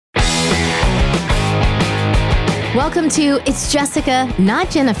Welcome to It's Jessica, Not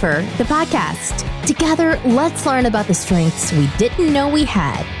Jennifer, the podcast. Together, let's learn about the strengths we didn't know we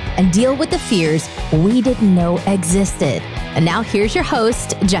had and deal with the fears we didn't know existed. And now here's your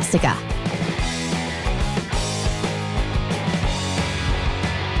host, Jessica.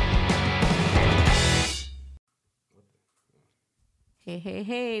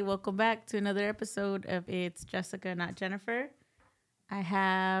 Hey, welcome back to another episode of It's Jessica, Not Jennifer. I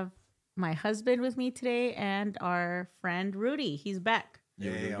have my husband with me today and our friend Rudy. He's back.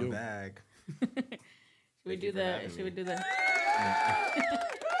 Hey, I'm back. Should we do the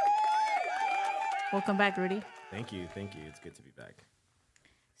Welcome back, Rudy. Thank you. It's good to be back.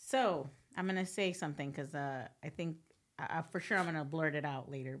 So, I'm going to say something because I think for sure I'm going to blurt it out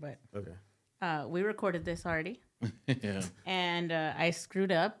later, but Okay. we recorded this already. Yeah. And I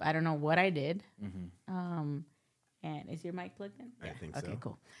screwed up. I don't know what I did. And is your mic plugged in? I think so. Okay,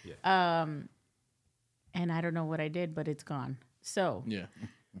 cool. Yeah. And I don't know what I did, but it's gone. So Yeah.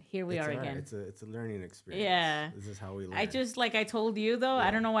 here we It's are all right. again. It's a learning experience. Yeah. This is how we learn. I just, like I told you, though,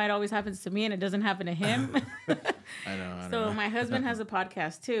 I don't know why it always happens to me and it doesn't happen to him. I know. So my husband has a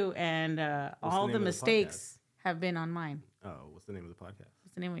podcast, too, and all the name of the mistakes have been on mine. Oh, what's the name of the podcast?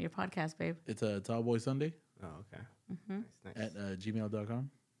 What's the name of your podcast, babe? It's a Tall Boy Sunday Oh, okay. Mm-hmm. Nice. at gmail.com.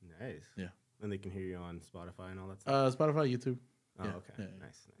 Nice. Yeah. And they can hear you on Spotify and all that stuff. Spotify, YouTube. Oh, yeah, okay. yeah.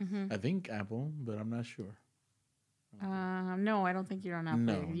 Nice. Mm-hmm. I think Apple, but I'm not sure. No, I don't think you're on Apple.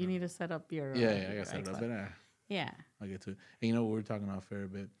 No, You no. need to set up your... Yeah, I your got set it up. iCloud. But Yeah. I'll get to it. And you know, we were talking off air a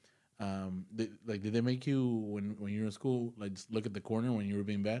bit. Did they make you, when you were in school, like just look at the corner when you were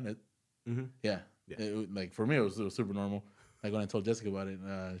being bad? Mm-hmm. Yeah. Yeah. Like for me, it was super normal. Like when I told Jessica about it,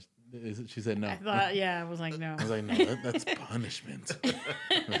 she said no. I thought, I was like, no. I was like, no, that's punishment.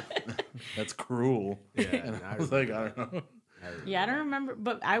 That's cruel. Yeah. And I was like, I don't know. Yeah, I don't remember,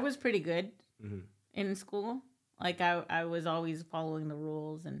 but I was pretty good Mm-hmm. in school. Like I was always following the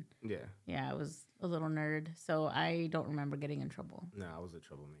rules, and Yeah. I was a little nerd, so I don't remember getting in trouble. No, I was a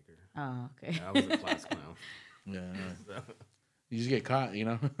troublemaker. Oh, okay. I was a class clown. Yeah. So, You just get caught, you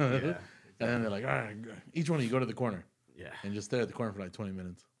know? yeah. And then they're like, all right, each one of you go to the corner Yeah. and just stare at the corner for like 20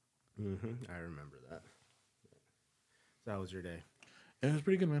 minutes. Mm-hmm. I remember that. So how was your day? It was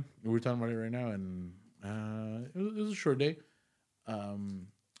pretty good, man. We were talking about it right now, and it was a short day.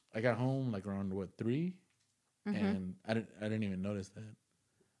 I got home like around 3, and I didn't even notice that.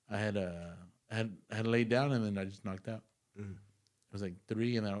 I had laid down and then I just knocked out. Mm-hmm. It was like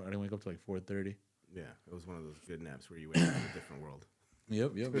 3, and then I didn't wake up till like 4:30. Yeah, it was one of those good naps where you wake up in a different world.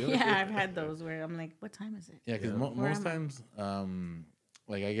 Yep. Yeah, I've had those where I'm like, what time is it? Yeah, because Yeah. most times,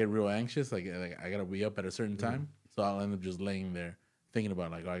 like I get real anxious. Like I gotta be up at a certain time, so I'll end up just laying there thinking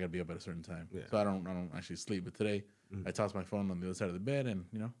about like, oh, I gotta be up at a certain time. Yeah. So I don't actually sleep. But today, I tossed my phone on the other side of the bed and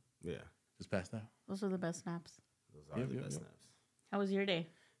Yeah, just passed out. Those are the best naps. those are the best naps. How was your day?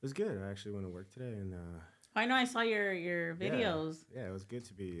 It was good. I actually went to work today, and I know I saw your videos. Yeah, it was good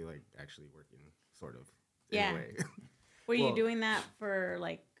to be like actually working, sort of. Yeah. In a way. Were you Well- doing that for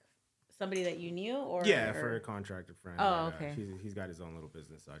like somebody that you knew, or Yeah, for a contractor friend. Oh, that, okay. He's got his own little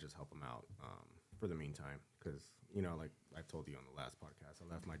business, so I just help him out for the meantime. Because, like I told you on the last podcast,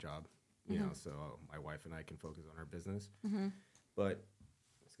 I left my job, you know, so my wife and I can focus on our business. But,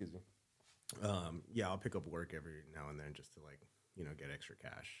 excuse me, yeah, I'll pick up work every now and then just to, like, get extra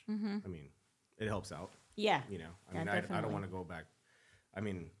cash. I mean, it helps out, Yeah. I Yeah, mean, I definitely. don't want to go back. I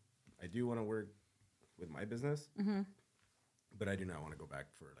mean, I do want to work with my business, but I do not want to go back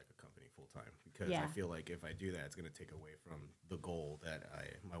for like a company full time because Yeah. I feel like if I do that, it's going to take away from the goal that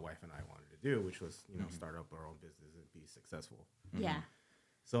my wife and I wanted to do, which was start up our own business and be successful. Yeah.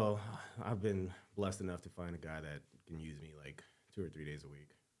 So I've been blessed enough to find a guy that can use me like 2 or 3 days a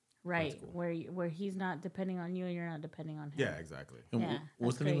week. Right. cool. Where he's not depending on you and you're not depending on him. Yeah, exactly. And Yeah,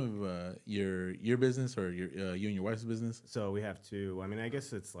 what's the that's name of your business or your you and your wife's business? So we have two. I mean, I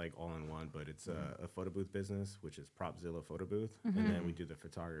guess it's like all in one, but it's a photo booth business, which is Propzilla Photo Booth, and then we do the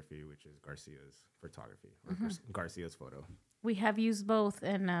photography, which is Garcia's photography or Garcia's photo. We have used both,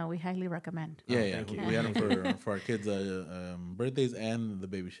 and we highly recommend. Yeah, thank you. We had them for our kids' birthdays and the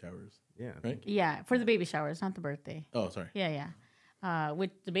baby showers. Yeah. Right? Yeah, for the baby showers, not the birthday. Oh, sorry. Yeah. With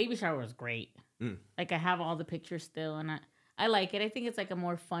the baby shower was great. Like I have all the pictures still, and I like it. I think it's like a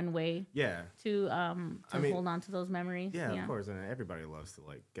more fun way Yeah. to mean, hold on to those memories. Yeah, of course, and everybody loves to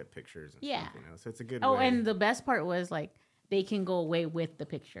like get pictures and Yeah. stuff, So it's a good Oh, way. and the best part was like they can go away with the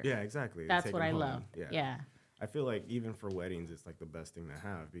picture. yeah, exactly. They That's take what them I home. love. Yeah. I feel like even for weddings, it's like the best thing to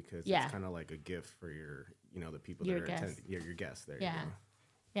have because Yeah. it's kind of like a gift for your, the people Your that are guests. attending. Yeah, your guests. There Yeah. you go.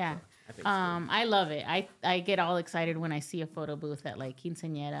 Yeah. I think it's I love it. I get all excited when I see a photo booth at like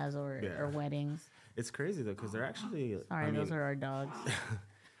quinceañeras or Yeah. or weddings. It's crazy though, because they're actually. Sorry, those are our dogs.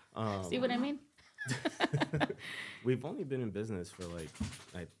 See what I mean? We've only been in business for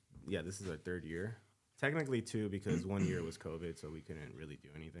this is our 3rd year. Technically 2, because 1 year was COVID, so we couldn't really do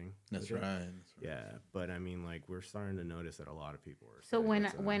anything. That's right. Yeah, but I mean, like, we're starting to notice that a lot of people are. So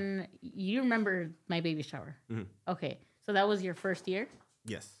when you remember my baby shower, okay, so that was your first year?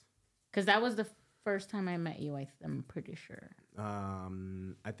 Yes. Because that was the first time I met you. I'm pretty sure.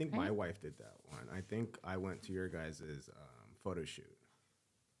 I think my wife did that one. I think I went to your guys' photo shoot.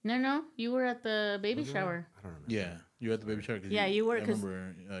 No, you were at the baby shower. I don't remember. Yeah, you were at the baby shower. Yeah, you were, because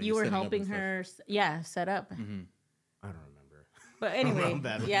you were helping her. Set up. Mm-hmm. I don't remember. But anyway,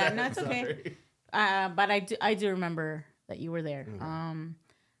 no, it's okay. But I do remember that you were there. Mm-hmm.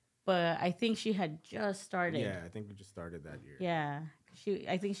 But I think she had just started. Yeah, I think we just started that year. Yeah,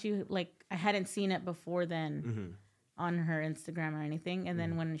 I think she I hadn't seen it before then on her Instagram or anything, and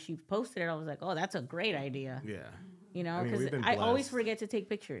then when she posted it, I was like, oh, that's a great idea. Yeah. You know, because I always forget to take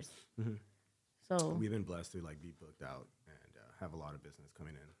pictures. Mm-hmm. So we've been blessed to be booked out and have a lot of business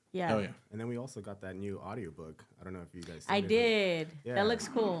coming in. Yeah. Oh yeah. And then we also got that new audiobook. I don't know if you guys. I did. Yeah. That looks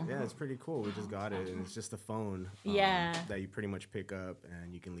cool. Yeah, it's pretty cool. We just got it, and it's just a phone. That you pretty much pick up,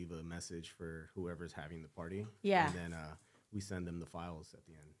 and you can leave a message for whoever's having the party. Yeah. And then we send them the files at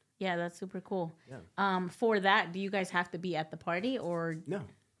the end. Yeah, that's super cool. Yeah. For that, do you guys have to be at the party or no?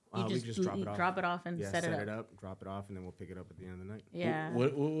 You just drop it off and set it up. Drop it off, and then we'll pick it up at the end of the night. Yeah.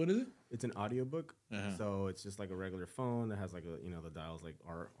 What is it? It's an audiobook. So it's just like a regular phone that has like the dials like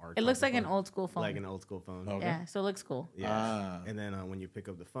our. It looks like an old school phone. Like an old school phone. Okay. Yeah. So it looks cool. Yeah. And then when you pick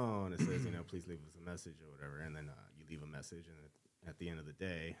up the phone, it says please leave us a message or whatever, and then you leave a message, and at the end of the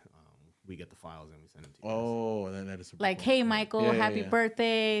day, we get the files and we send them to you. Oh, that is super like, cool. hey, Michael, happy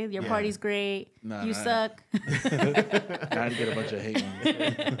birthday. Your party's great. You suck. I get a bunch of hate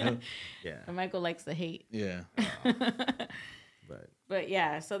ones. Yeah. And Michael likes the hate. Yeah. But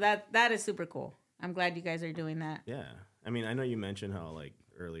yeah, so that is super cool. I'm glad you guys are doing that. Yeah. I mean, I know you mentioned how like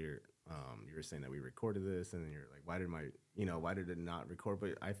earlier you were saying that we recorded this, and then you're like, why did it not record?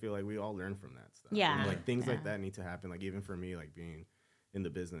 But I feel like we all learn from that stuff. Yeah. And, like things like that need to happen. Like even for me, like being in the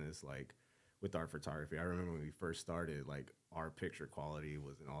business, like with our photography, I remember when we first started, like our picture quality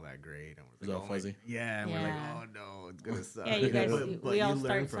wasn't all that great, and it was all fuzzy. And we're like, oh no, it's gonna suck. Yeah, you guys, but we all you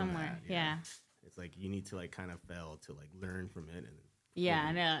start learn from somewhere. that, Yeah. It's like you need to like kind of fail to like learn from it. And yeah,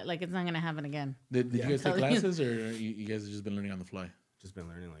 I know. Like it's not gonna happen again. Did you guys take classes, or you guys have just been learning on the fly? Just been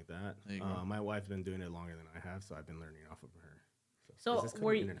learning like that. There you go. My wife's been doing it longer than I have, so I've been learning off of her. So is this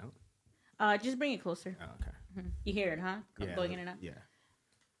were you in and out? just bring it closer. Oh, okay. Mm-hmm. You hear it, huh? Yeah, Going in and out. Yeah.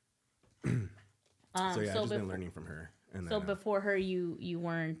 So I've just been learning from her. And so then, before her, you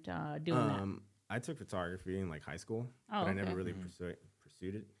weren't doing that. I took photography in like high school, Oh, but I okay. never really pursued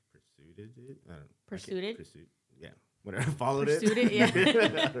it. Pursued it? Yeah, whatever. Followed it. Pursued it, yeah.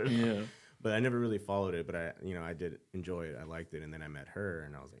 Yeah. But I never really followed it. But I did enjoy it. I liked it. And then I met her,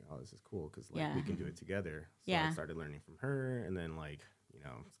 and I was like, oh, this is cool because like we can do it together. So I started learning from her, and then like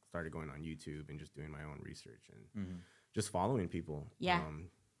started going on YouTube and just doing my own research and just following people. Yeah.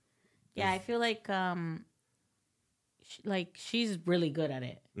 I feel like she's really good at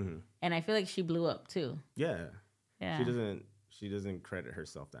it, and I feel like she blew up too. Yeah. Yeah. She doesn't credit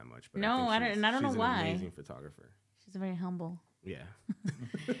herself that much. But No, I don't know she's why. An amazing photographer. She's very humble. Yeah.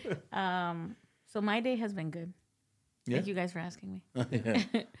 So my day has been good. Yeah. Thank you guys for asking me. Yeah.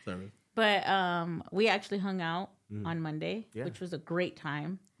 Sorry. But we actually hung out on Monday, Yeah. which was a great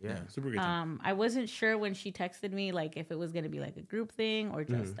time. Yeah. Super great time. I wasn't sure when she texted me, like, if it was going to be like a group thing or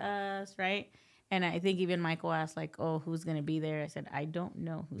just us, right? And I think even Michael asked, like, oh, who's going to be there? I said, I don't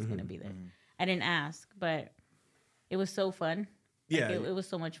know who's going to be there. I didn't ask, but it was so fun. Yeah. Like, it was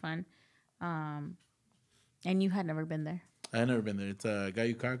so much fun. And you had never been there. I've never been there. It's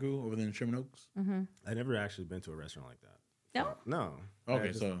Gayukaku over there in Sherman Oaks. I never actually been to a restaurant like that. No? No.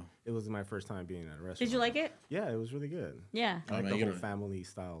 Okay, so it was my first time being at a restaurant. Did you like it? Yeah, it was really good. Yeah. Like man, the you whole gotta- family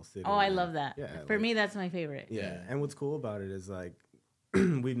style sitting. Oh, I love that. Yeah. For me, that's my favorite. Yeah. And what's cool about it is like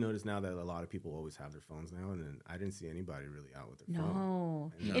we've noticed now that a lot of people always have their phones now, and then I didn't see anybody really out with their phone.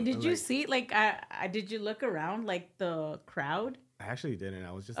 No. No. And did I'm you like- see, like, did you look around, like, the crowd? I actually didn't.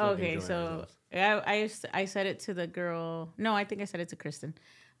 I was just like, Okay, enjoying so ourselves. I said it to the girl. No, I think I said it to Kristen.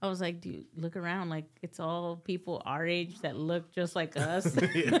 I was like, dude, look around. Like, it's all people our age that look just like us.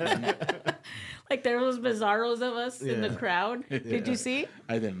 Like, there was bizarros of us in the Yeah. crowd. Did you see?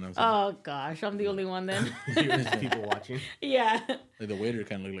 I didn't know. So. Oh, gosh. I'm the only one then. You're just people watching. Yeah. Like, the waiter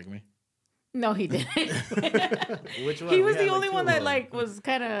kind of looked like me. No, he didn't. Which one? He We was had, the only two one of that, them. like, was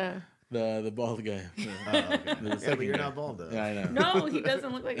kind of... The bald guy. Oh, okay. Yeah, but you're not bald though. Yeah, I know. No, he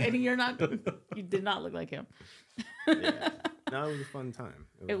doesn't look like. And you're not. You did not look like him. Yeah. No, it was a fun time.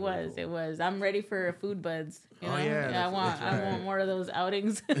 It was. really cool. It was. I'm ready for food buds. You know? yeah, I that's want right. more of those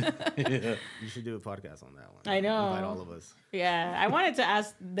outings. Yeah. You should do a podcast on that one. I know. Invite all of us. Yeah, I wanted to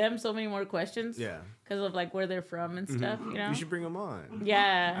ask them so many more questions. Yeah. Because of like where they're from and stuff. You know. You should bring them on. I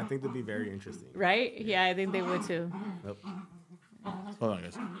Yeah. think they'd be very interesting. Right. Yeah, I think they would too. Yep. Hold on,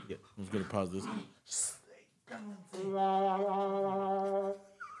 guys. Yep. I'm just gonna pause this.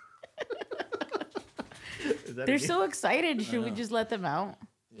 Is that They're a new- so excited. Should we just let them out?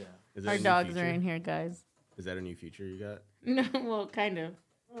 Yeah. is that Our a new dogs are feature? in here, guys. Is that a new feature you got? No, well, kind of.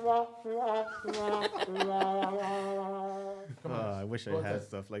 I wish I had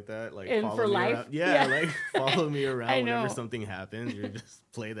stuff like that. Like And follow for me life? around. Yeah, Yeah. like follow me I around whenever know. something happens. You just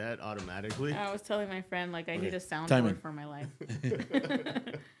play that automatically. I was telling my friend like I need a Timing. soundboard for my life.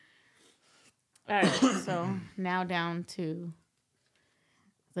 All right, so now down to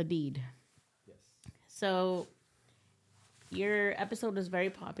the deed. Yes. So your episode was very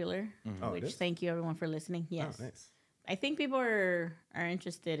popular, Oh, it which is? thank you everyone for listening. Yes, Oh, nice. I think people are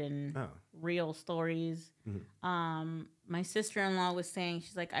interested in Oh. real stories. My sister-in-law was saying,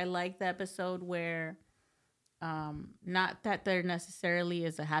 she's like, I like the episode where not that there necessarily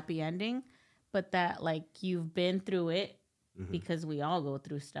is a happy ending, but that like you've been through it because we all go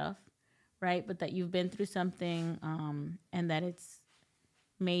through stuff, right? But that you've been through something and that it's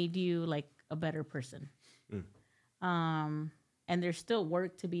made you like a better person. And there's still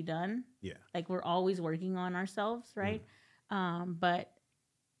work to be done. Yeah. Like we're always working on ourselves, right?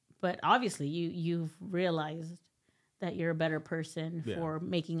 But obviously you've realized that you're a better person Yeah. for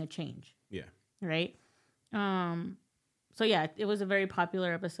making a change, Yeah. right? So yeah, it was a very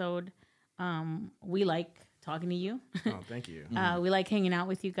popular episode. We like talking to you. Oh, thank you. We like hanging out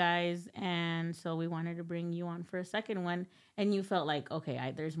with you guys, and so we wanted to bring you on for a second one. And you felt like,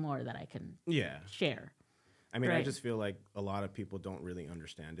 okay, there's more that I can Yeah. share. I mean, I Right. just feel like a lot of people don't really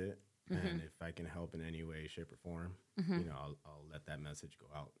understand it. And if I can help in any way, shape, or form, you know, I'll let that message go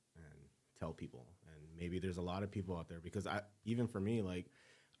out and tell people. And maybe there's a lot of people out there because even for me, like,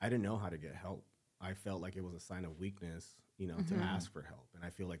 I didn't know how to get help. I felt like it was a sign of weakness, you know, to ask for help. And I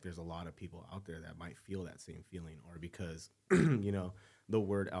feel like there's a lot of people out there that might feel that same feeling, or because, you know, the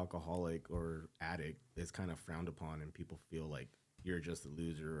word alcoholic or addict is kind of frowned upon and people feel like you're just a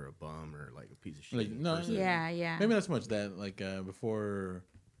loser or a bum or like a piece of shit. Like, no, person. Yeah. Maybe not so much that. Like before,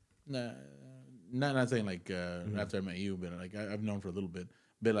 not saying like after I met you, but like I've known for a little bit.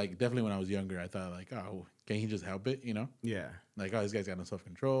 But like definitely when I was younger, I thought like, oh, can he just help it? You know, Yeah. like oh, this guy's got no self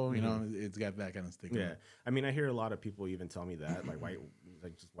control. You know, it's got that kind of stigma. Yeah, I mean, I hear a lot of people even tell me that, like,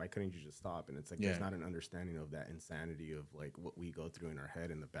 why couldn't you just stop? And it's like there's Yeah. not an understanding of that insanity of like what we go through in our head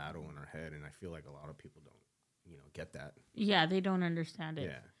and the battle in our head, and I feel like a lot of people don't, you know, get that. Yeah, they don't understand it.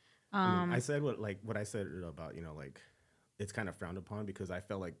 Yeah, I mean, I said what I said about, you know, like it's kind of frowned upon because I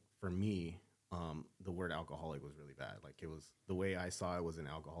felt like for me, the word alcoholic was really bad. Like it was the way I saw it was an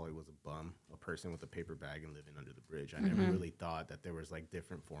alcoholic was a bum, a person with a paper bag and living under the bridge. I never really thought that there was like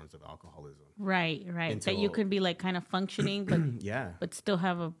different forms of alcoholism. Right. That you Until- could be like kind of functioning, but Yeah. but still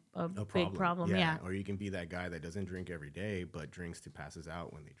have a big problem. Yeah. Or you can be that guy that doesn't drink every day, but drinks to passes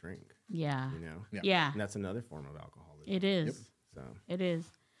out when they drink, Yeah. you know? Yeah. And that's another form of alcoholism. It is. So, It is.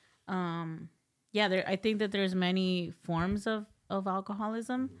 Yeah, I think that there's many forms of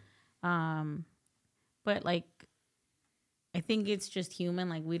alcoholism. But like I think it's just human.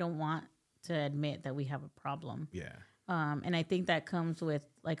 Like we don't want to admit that we have a problem. yeah. And I think that comes with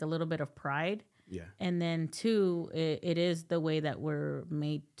like a little bit of pride. Yeah. And then two, it is the way that we're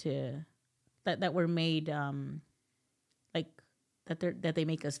made to that we're made like that they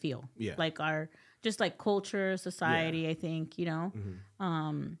make us feel. Yeah. Like our just like culture, society, I think, you know.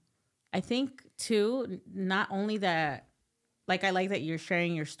 I think too, not only that, like I like that you're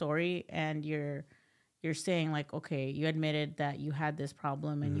sharing your story and you're saying like, okay, you admitted that you had this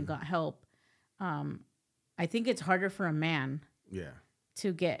problem and you got help. I think it's harder for a man Yeah.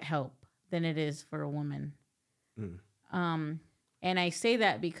 to get help than it is for a woman. And I say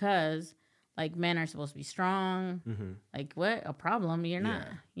that because like men are supposed to be strong. Like what? A problem? You're not.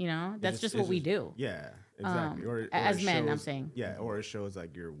 Yeah. You know, that's It's just what we do. Yeah. Exactly. Or as it men, I'm shows- saying. Yeah. Or it shows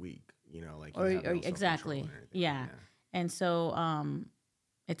like you're weak, you know, like you Or have no self-control exactly. or anything. Yeah. And so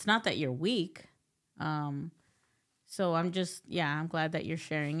it's not that you're weak. So I'm just, I'm glad that you're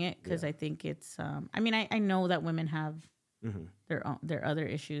sharing it because I think it's, I mean, I know that women have their other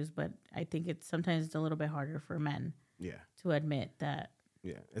issues, but I think it's sometimes a little bit harder for men Yeah. to admit that.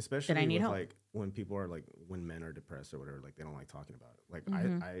 Yeah, especially need with help. like when people are like when men are depressed or whatever, like they don't like talking about it.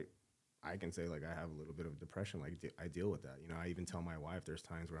 Like I can say like I have a little bit of depression. Like I deal with that. You know, I even tell my wife there's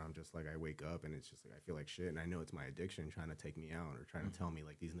times where I'm just like I wake up and it's just like I feel like shit, and I know it's my addiction trying to take me out or trying to tell me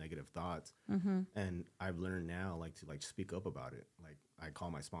like these negative thoughts. And I've learned now like to like speak up about it. Like I call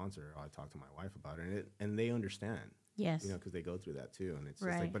my sponsor, or I talk to my wife about it, and they understand. Yes. You know, because they go through that too, and it's just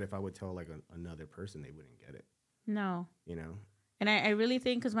Right. like. But if I would tell like another person, they wouldn't get it. No. You know. And I really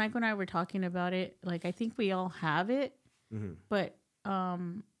think, because Michael and I were talking about it, like I think we all have it, but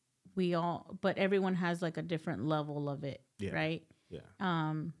but everyone has like a different level of it, right? Yeah.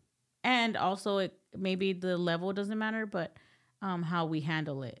 And also maybe the level doesn't matter, but how we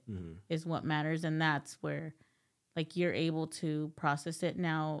handle it is what matters, and that's where like you're able to process it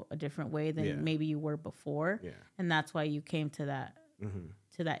now a different way than maybe you were before, and that's why you came to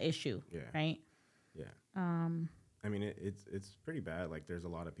that issue, right? Yeah. I mean, it's pretty bad. Like, there's a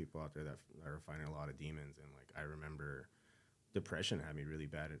lot of people out there that are fighting a lot of demons, and like I remember, depression had me really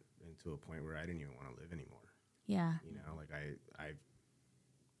bad into a point where I didn't even want to live anymore. Yeah. You know, like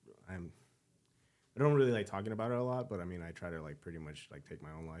I don't really like talking about it a lot, but I mean, I try to like pretty much like take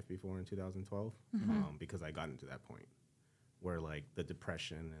my own life before in 2012 because I got into that point where like the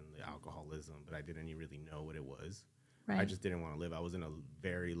depression and the alcoholism, but I didn't even really know what it was. Right. I just didn't want to live. I was in a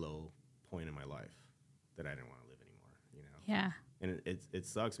very low point in my life that I didn't want to live anymore. You know. Yeah. And it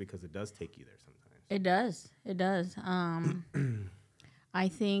sucks because it does take you there sometimes. It does. It does. I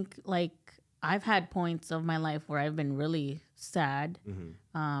think like I've had points of my life where I've been really sad.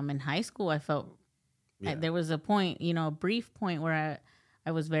 In high school, I felt there was a point, you know, a brief point where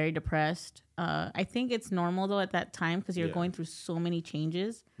I was very depressed. I think it's normal though at that time because you're going through so many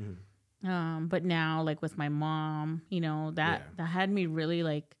changes. But now, like with my mom, you know, that had me really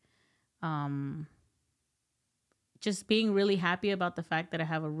like, just being really happy about the fact that I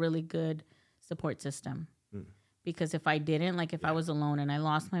have a really good support system. Because if I didn't, like if I was alone and I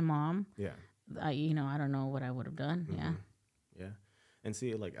lost my mom, I don't know what I would have done. Yeah. And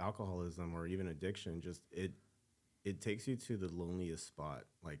see, like alcoholism or even addiction, just it takes you to the loneliest spot.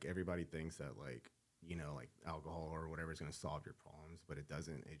 Like everybody thinks that like, you know, like alcohol or whatever is going to solve your problems, but it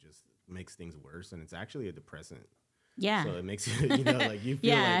doesn't. It just makes things worse. And it's actually a depressant. Yeah. So it makes you, you know, like you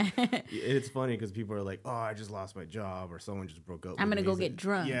feel like it's funny because people are like, oh, I just lost my job or someone just broke up. I'm going to go get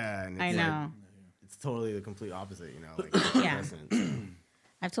drunk. Yeah. And I know. It's totally the complete opposite, you know, like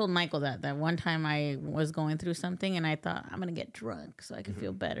I've told Michael that one time I was going through something and I thought I'm going to get drunk so I can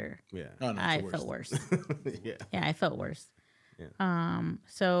feel better. Yeah. Oh, no, I felt worse. Yeah, I felt worse. Yeah.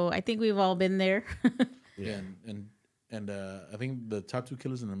 So I think we've all been there. Yeah. And I think the top two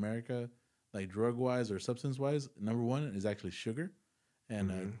killers in America, like drug wise or substance wise, number one is actually sugar,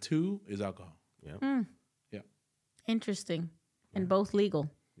 and two is alcohol. Yeah. Yeah. Interesting. And both legal.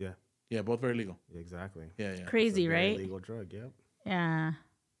 Yeah. Yeah, both very legal. Exactly. Yeah, yeah. Crazy, right? Legal drug. Yep. Yeah.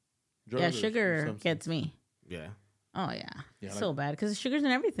 Drugs Yeah, or sugar substance? gets me. Yeah. Oh, yeah. Yeah, So bad because sugar's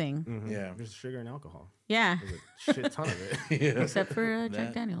in everything. Mm-hmm. Yeah. There's sugar and alcohol. Yeah. There's a shit ton of it. Yeah. Except for Jack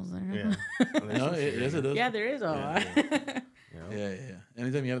That- Daniels. There. Yeah. No, yes, it does. Yeah, there is a lot. Yeah.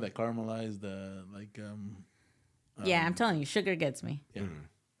 Anytime you have that caramelized, Yeah, I'm telling you, sugar gets me. yeah,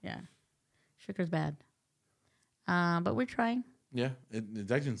 Yeah. Sugar's bad. But we're trying. yeah,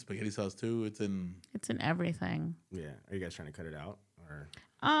 it's actually in spaghetti sauce too. It's in. It's in everything. Yeah. Are you guys trying to cut it out or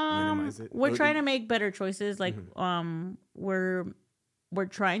minimize it? We're trying to make better choices. Like, we're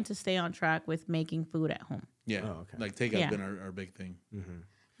trying to stay on track with making food at home. Yeah, Oh, okay. like takeout's Yeah. been our big thing.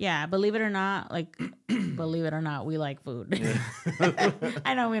 Yeah, believe it or not, we like food.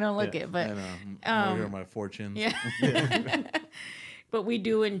 I know we don't look it, I but know. I'm over my fortune. yeah. But we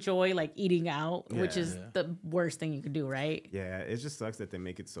do enjoy like eating out, which is Yeah. the worst thing you could do, right? Yeah. It just sucks that they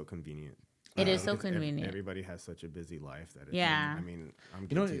make it so convenient. It is so Because convenient. Everybody has such a busy life that it's, Yeah. I mean, I'm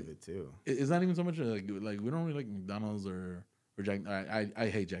You know, guilty of it too. It's not even so much like we don't really like McDonald's or Jack. I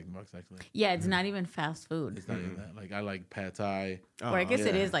hate Jack in the Box actually. Yeah, it's not even fast food. It's not even that. Like I like pad thai. Or I guess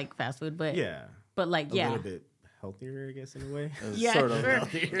it yeah. is like fast food, but Yeah. but like A yeah. little bit healthier, I guess, in a way. Yeah, sort of.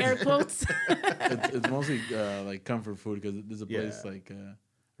 sure. Air quotes. It's mostly like comfrt food because there's a place Yeah. like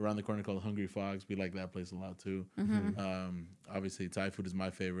around the corner called Hungry Fox. We like that place a lot too. Obviously, Thai food is my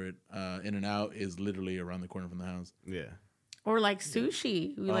favorite. In-N-Out is literally around the corner from the house. Yeah. Or like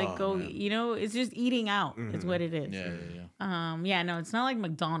sushi. We like go, man. you know, it's just eating out is what it is. Yeah. Yeah, no, it's not like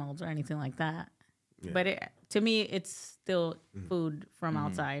McDonald's or anything like that. Yeah. But to me, it's still food from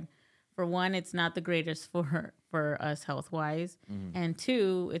outside. For one, it's not the greatest for us health wise, and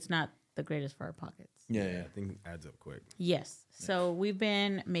two, it's not the greatest for our pockets. Yeah. I think it adds up quick. Yes. So we've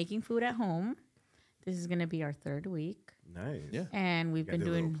been making food at home. This is gonna be our third week, Nice. Yeah. and we've Gotta been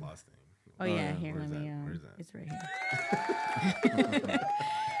do a little doing. applause thing. Oh yeah, yeah. here Where's let me. that? Where's that? It's right here.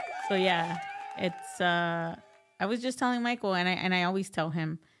 So yeah, it's I was just telling Michael, and I always tell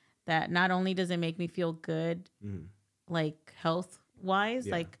him that not only does it make me feel good, like health wise,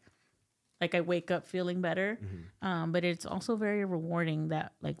 like I wake up feeling better, but it's also very rewarding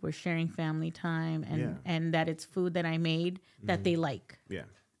that like we're sharing family time and that it's food that I made that they like. Yeah.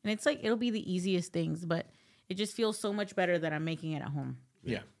 And it's like it'll be the easiest things, but it just feels so much better that I'm making it at home.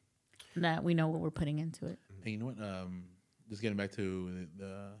 Yeah. That we know what we're putting into it. Hey, you know what? Just getting back to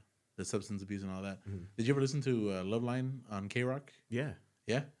the substance abuse and all that. Did you ever listen to Loveline on K-Rock? Yeah.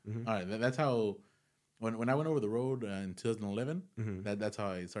 Yeah. All right. That's how. When I went over the road in 2011, that's how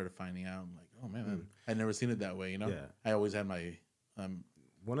I started finding out. I'm like, oh man, I'd never seen it that way. You know, I always had my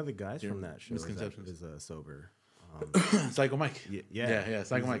one of the guys from that show misconceptions. is sober. Psycho Mike. Yeah.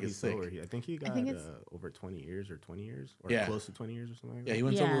 Psycho Mike is sick. Sober. I think he got over 20 years or 20 years or close to 20 years or something like that. Yeah, he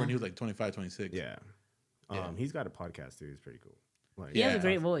went sober when he was like 25, 26. Yeah. He's got a podcast too. He's pretty cool. Like, he has a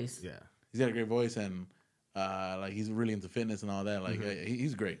great voice. Yeah. He's got a great voice and like he's really into fitness and all that. Like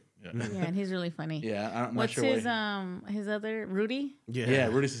he's great. Yeah, and he's really funny. Yeah, I'm What's not sure his other Rudy? Yeah,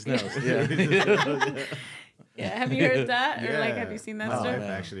 Rudy Cisneros. Yeah. Yeah, have you heard that? Or Yeah. like have you seen that My stuff? wife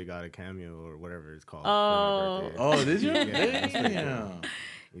actually got a cameo or whatever it's called. Oh. for my birthday. Did you? that's pretty Yeah. cool.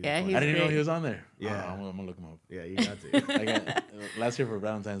 Yeah, funny. he's I didn't know great. he was on there. Yeah. I'm gonna look him up. Yeah, you got to. I got last year for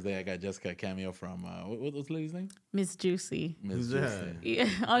Valentine's Day. I got Jessica a cameo from what's the lady's name? Miss Juicy. Miss Who's Juicy. that? Yeah,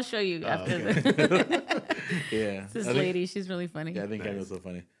 I'll show you after okay. this. Yeah, This I think- lady, she's really funny. Yeah, I think Nice. cameo's so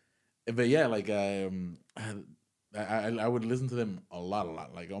funny. But yeah, like I would listen to them a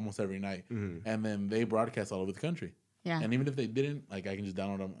lot, like almost every night, and then they broadcast all over the country. Yeah. And even if they didn't, like I can just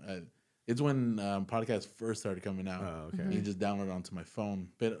download them. It's when podcasts first started coming out. Oh, okay. You just download it onto my phone,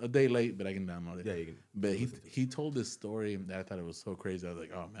 but a day late, but I can download it. Yeah, you can. But he told this story that I thought it was so crazy. I was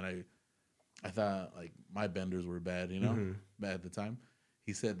like, oh man, I thought like my benders were bad, you know, bad at the time.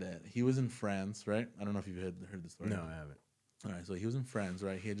 He said that he was in France, right? I don't know if you've heard the story. No, I haven't. All right, so he was in France,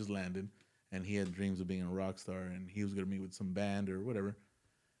 right? He had just landed, and he had dreams of being a rock star, and he was gonna meet with some band or whatever,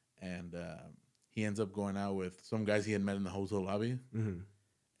 and he ends up going out with some guys he had met in the hotel lobby,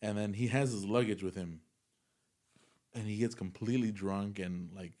 and then he has his luggage with him, and he gets completely drunk and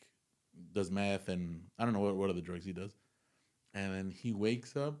like does meth and I don't know what other drugs he does, and then he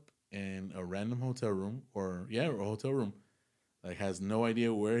wakes up in a random hotel room a hotel room, like has no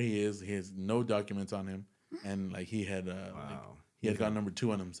idea where he is. He has no documents on him, and like he had he had got number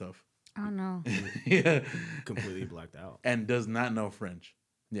 2 on himself. Oh no. Yeah, Completely blacked out. and does not know French.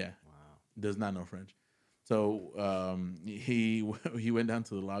 Yeah, Wow. does not know French. So he went down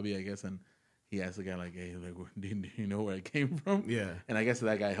to the lobby, I guess, and he asked the guy like, "Hey, like, do you know where I came from?" Yeah. And I guess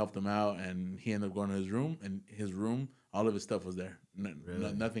that guy helped him out, and he ended up going to his room, and his room, all of his stuff was there.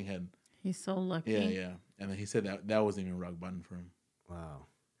 Really? Nothing had. He's so lucky. Yeah. And then he said that wasn't even rock bottom for him. Wow.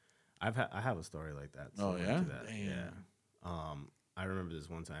 I have a story like that. Oh, similar yeah? to that. Damn. Yeah. I remember this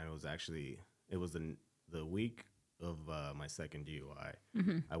one time. It was the week of my second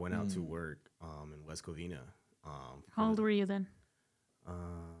DUI. I went out to work in West Covina. How old were you then? I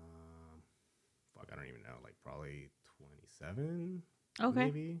don't even know. Like probably 27. Okay.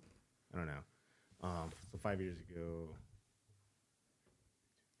 Maybe. I don't know. So 5 years ago.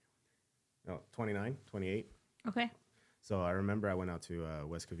 No, 29, 28. Okay. So I remember I went out to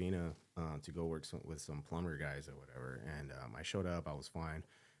West Covina to go work with some plumber guys or whatever, and I showed up. I was fine,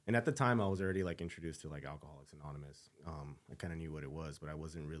 and at the time I was already like introduced to like Alcoholics Anonymous. I kind of knew what it was, but I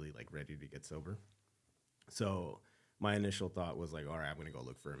wasn't really like ready to get sober. So my initial thought was like, all right, I'm gonna go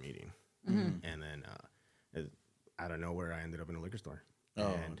look for a meeting, and then out of nowhere I ended up in a liquor store.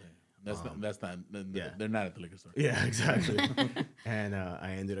 Oh, and, that's not. yeah. They're not at the liquor store. yeah, exactly. And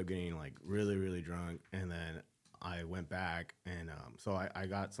I ended up getting like really, really drunk, and then I went back, and so I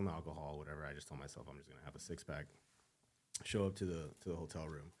got some alcohol, whatever. I just told myself I'm just gonna have a 6-pack. Show up to the hotel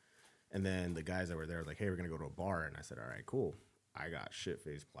room, and then the guys that were there were like, "Hey, we're gonna go to a bar," and I said, "All right, cool." I got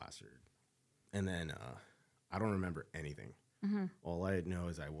shit-faced plastered, and then I don't remember anything. All I know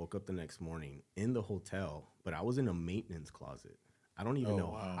is I woke up the next morning in the hotel, but I was in a maintenance closet. I don't even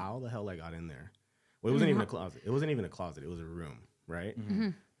know how the hell I got in there. Well, it wasn't even a closet. It wasn't even a closet. It was a room, right?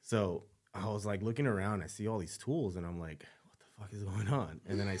 So I was like looking around. I see all these tools, and I'm like, "What the fuck is going on?"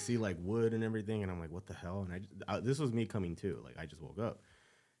 And then I see like wood and everything, and I'm like, "What the hell?" And this was me coming too. Like I just woke up,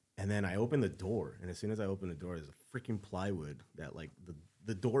 and then I opened the door, and as soon as I opened the door, there's a freaking plywood that like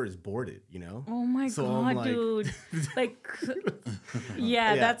the door is boarded, you know? Oh my So god, I'm like- dude! Like,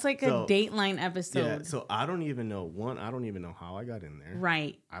 yeah, that's like a so- Dateline episode, Yeah. So I don't even know. I don't even know how I got in there.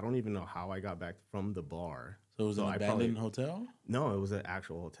 right? I don't even know how I got back from the bar. So it was an abandoned hotel? No, it was an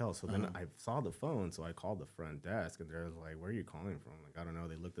actual hotel. So then Uh-huh. I saw the phone, so I called the front desk, and they was like, "Where are you calling from?" Like, I don't know.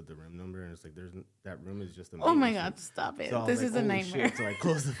 They looked at the room number, and it's like, that room is just a Oh my maintenance room." God, stop it. So I was This like, is a "Holy nightmare. shit." So I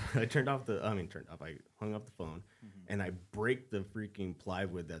closed I hung up the phone, and I break the freaking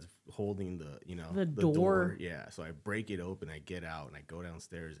plywood that's holding The door. door. Yeah. So I break it open, I get out, and I go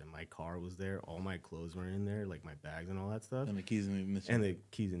downstairs, and my car was there. All my clothes were in there, like my bags and all that stuff. And the keys in the ignition. And the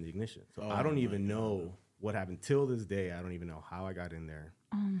keys in the ignition. So Oh I don't my even God. know what happened till this day. I don't even know how I got in there.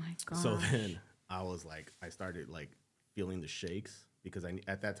 Oh my God. So then I was like, I started like feeling the shakes because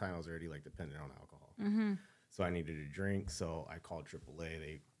at that time I was already like dependent on alcohol. Mm-hmm. So I needed a drink. So I called AAA.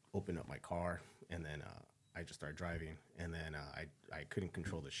 They opened up my car, and then I just started driving. And then I couldn't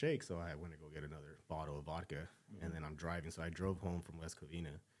control the shake, so I went to go get another bottle of vodka. And then I'm driving. So I drove home from West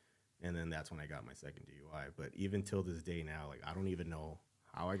Covina, and then that's when I got my second DUI. But even till this day now, like I don't even know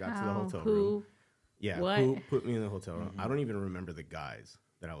how I got to the hotel room. Yeah, what? who put me in the hotel room? I don't even remember the guys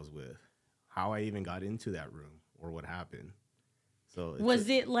that I was with, how I even got into that room or what happened. So Was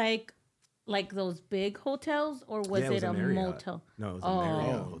it like those big hotels, or was it a Marriott. motel? No, it was a Oh.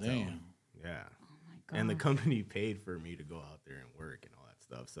 Marriott Oh, hotel. damn. Yeah, Oh my God. and the company paid for me to go out there and work and all that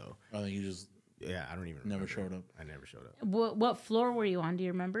stuff. So Oh, you just yeah, I don't even never remember. showed up. I never showed up. What floor were you on? Do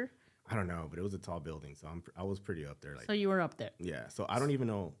you remember? I don't know, but it was a tall building, so I was pretty up there. Like So you were up there. yeah, so I don't even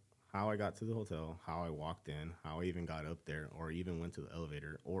know how I got to the hotel, how I walked in, how I even got up there, or even went to the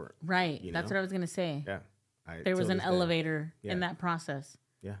elevator, or Right. You That's know? what I was gonna say. yeah. There was till an this day. elevator Yeah. in that process.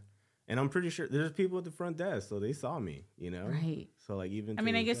 Yeah. And I'm pretty sure there's people at the front desk, so they saw me, Right. So like even I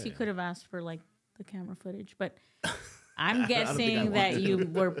mean, to I this guess you day. could have asked for like the camera footage, but I'm don't think I guessing that wanted you to.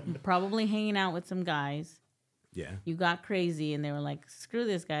 were probably hanging out with some guys. Yeah. You got crazy, and they were like, "Screw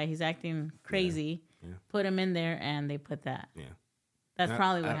this guy, he's acting crazy." Yeah. Put him in there, and they put that. Yeah. That's And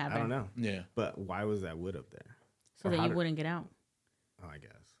probably what I happened. don't know. Yeah. But why was that wood up there? So Or that how you did- wouldn't get out. Oh, I guess.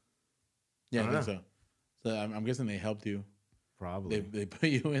 Yeah, I I don't think so. So I'm guessing they helped you. Probably. They put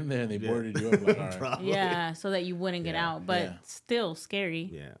you in there and they Yeah. boarded you up. Like, all right. Probably. Yeah, so that you wouldn't get Yeah. out, but Yeah. still scary.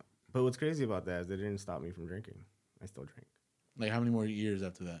 Yeah. But what's crazy about that is they didn't stop me from drinking. I still drink. Like how many more years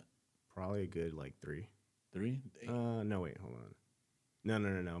after that? Probably a good like 3. 3? No, wait, hold on.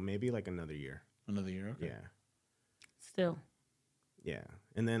 No. Maybe like another year. Another year? Okay. Yeah. Still. Yeah.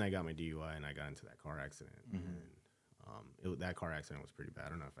 And then I got my DUI and I got into that car accident. And that car accident was pretty bad. I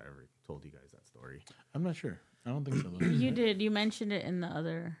don't know if I ever told you guys that story. I'm not sure. I don't think so. though. You did. You mentioned it in the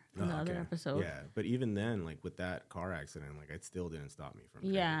other Oh, other okay. episode. Yeah, but even then, like with that car accident, like it still didn't stop me from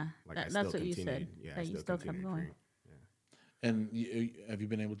drinking. Yeah, Like that- I that's still what you said, continued- Yeah, I that you still kept continued to going. drink. And have you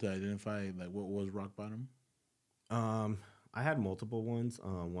been able to identify like what was rock bottom? I had multiple ones.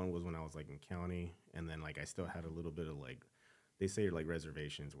 One was when I was like in county, and then like I still had a little bit of like they say like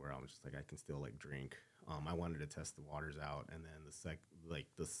reservations where I was just like I can still like drink. I wanted to test the waters out, and then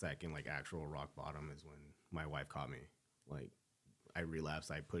the second like actual rock bottom is when my wife caught me. Like I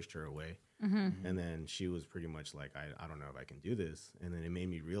relapsed. I pushed her away, and then she was pretty much like I don't know if I can do this. And then it made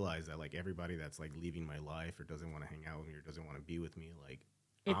me realize that like everybody that's like leaving my life or doesn't want to hang out with me or doesn't want to be with me, like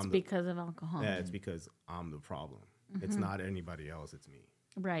It's because of alcohol. yeah, it's because I'm the problem. It's not anybody else. It's me.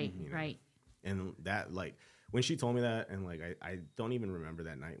 Right, you know. right. And that, like, when she told me that, and like, I don't even remember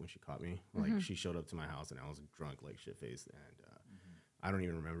that night when she caught me. Like, she showed up to my house and I was drunk, like shit faced, and I don't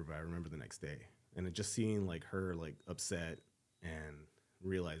even remember, but I remember the next day, and it just seeing like her like upset and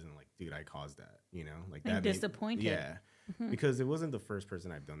realizing like, dude, I caused that, you know, like And that. disappointed. Yeah, because it wasn't the first person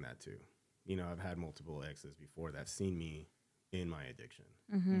I've done that to. You know, I've had multiple exes before that seen me in my addiction,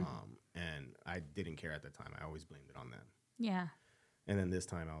 and I didn't care at the time. I always blamed it on them. Yeah. And then this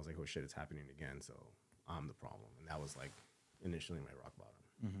time I was like, oh shit, it's happening again. So I'm the problem. And that was like initially my rock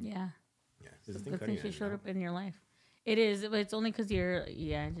bottom. Yeah. Yeah. Is this thing Good cutting thing she it showed now? up in your life. It is, but it's only because you're,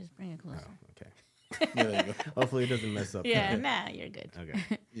 just bring it closer. Oh, okay. Yeah, there you go. Hopefully it doesn't mess up. Yeah, nah, you're good.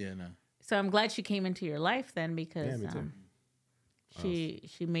 Okay. Yeah, no. So I'm glad she came into your life then because Yeah, me too.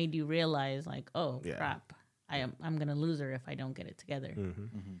 she made you realize like, oh Yeah. crap, I'm gonna lose her if I don't get it together.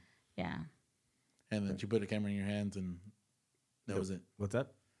 Mm-hmm. Yeah. And then she put a camera in your hands, and that was it. What's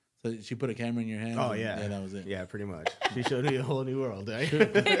up? So she put a camera in your hands. Oh and, yeah. that was it. Yeah, pretty much. She showed me a whole new world, right?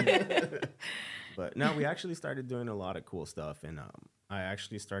 But no, we actually started doing a lot of cool stuff, and I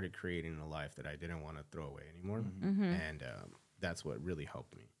actually started creating a life that I didn't want to throw away anymore, and that's what really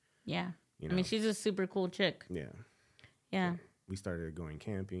helped me. Yeah. You I mean, know? she's a super cool chick. Yeah. Yeah. We started going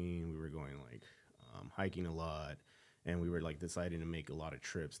camping. We were going like hiking a lot, and we were like deciding to make a lot of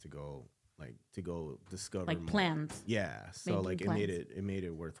trips to go discover Like more. plans. Yeah, so Making like plans. it made it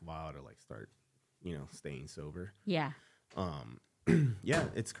worthwhile to like start, staying sober. Yeah. Yeah,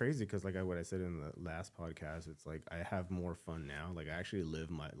 it's crazy because like what I said in the last podcast, it's like I have more fun now. Like I actually live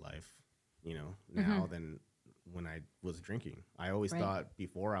my life, now than when I was drinking. I always thought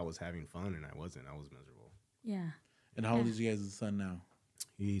before I was having fun, and I wasn't. I was miserable. Yeah. And how old is you guys' son now?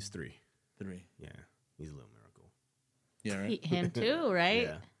 He's 3. 3. Yeah, he's a little miracle. Yeah, right. Him too, right?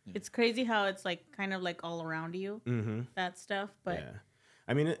 Yeah. It's crazy how it's like kind of like all around you, that stuff. But Yeah.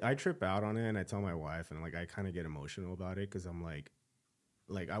 I mean, I trip out on it, and I tell my wife, and like I kind of get emotional about it because I'm like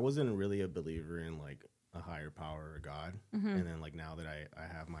I wasn't really a believer in like a higher power or God, and then like now that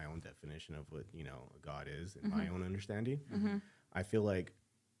I have my own definition of what God is and my own understanding, I feel like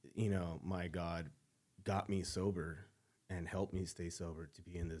my God got me sober and helped me stay sober to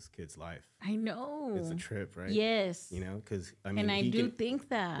be in this kid's life. I know It's a trip, right? Yes. Because I mean, and I do think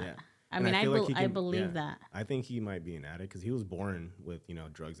that. Yeah. I And mean, feel like he I can- believe yeah. that. I think he might be an addict because he was born with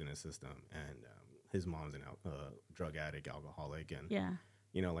drugs in his system, and his mom's an drug addict, alcoholic, and Yeah.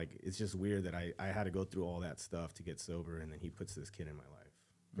 like it's just weird that I had to go through all that stuff to get sober, and then he puts this kid in my life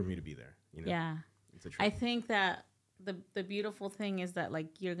for me to be there. Yeah. It's a trip. I think that the beautiful thing is that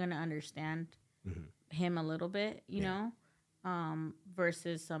like you're gonna understand him a little bit, you know,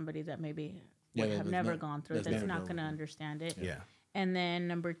 versus somebody that maybe would have never gone through it, that's not gonna understand it. Yeah. And then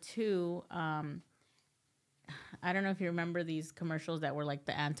number 2, I don't know if you remember these commercials that were like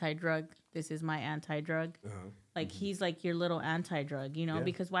the anti-drug. This is my anti-drug. Like he's like your little anti-drug, Yeah.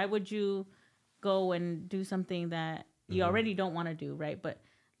 because why would you go and do something that you already don't want to do, right? But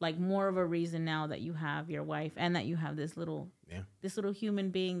like more of a reason now that you have your wife and that you have this little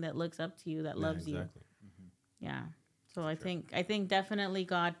human being that looks up to you, that loves you. Yeah. So I think definitely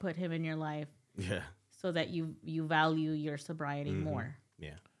God put him in your life. Yeah. So that you value your sobriety more.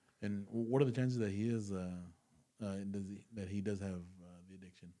 Yeah. And what are the chances that he is that he does have the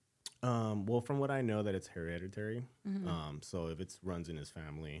addiction? Well, from what I know, that it's hereditary. So if it runs in his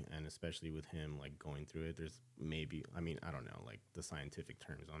family, and especially with him like going through it, there's maybe, I mean, I don't know like the scientific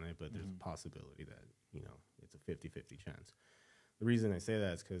terms on it, but there's a possibility that it's a 50-50 chance. The reason I say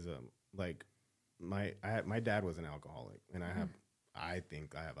that is because like my dad was an alcoholic, and I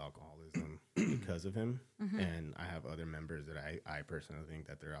think I have alcoholism because of him, and I have other members that I personally think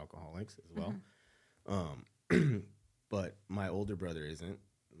that they're alcoholics as well. But my older brother isn't.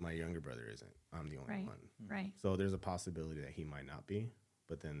 My younger brother isn't. I'm the only one. Right. So there's a possibility that he might not be,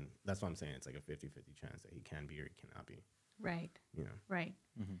 but then that's what I'm saying. It's like a 50-50 chance that he can be or he cannot be. Right. Right.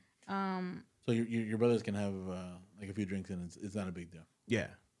 So your brothers can have like a few drinks, and it's not a big deal. Yeah.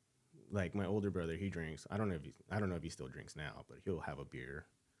 Like my older brother, he drinks. I don't know if he still drinks now, but he'll have a beer,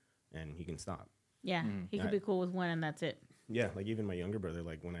 and he can stop. Yeah, he could be cool with one, and that's it. Yeah, like even my younger brother,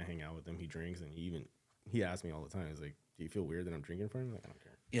 like when I hang out with him, he drinks, and he asks me all the time. He's like, "Do you feel weird that I'm drinking for him?" Like, I don't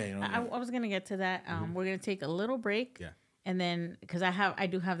care. Yeah, I was gonna get to that. We're gonna take a little break. Yeah. And then because I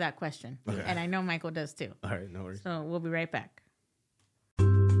do have that question, and I know Michael does too. All right, no worries. So we'll be right back.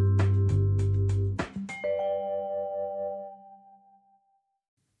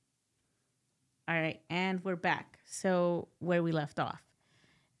 All right, and we're back. So where we left off,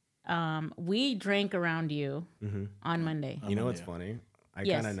 we drank around you on Monday. You know what's funny? I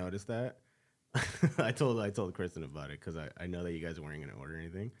kind of noticed that. I told Kristen about it because I know that you guys weren't going to order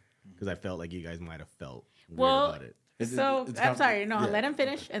anything because I felt like you guys might have felt weird about it. So I'm sorry. No, let him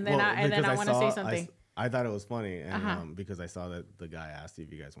finish, and then I want to say something. I thought it was funny, and because I saw that the guy asked you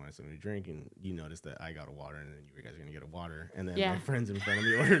if you guys wanted something to drink, and you noticed that I got a water, and then you guys were gonna get a water, and then my friends in front of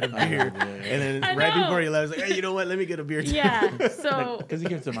me ordered a beer, and then right before you left, I was like, "Hey, you know what? Let me get a beer too." Yeah, so because he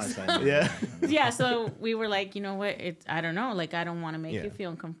came to my side. Yeah. So we were like, you know what? I don't know. Like, I don't want to make you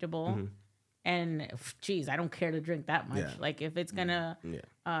feel uncomfortable. And geez, I don't care to drink that much. Yeah. Like if it's gonna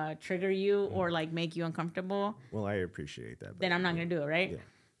trigger you or like make you uncomfortable, well, I appreciate that. Then I'm not gonna do it, right?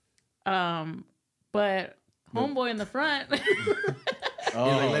 Yeah. But homeboy in the front, like,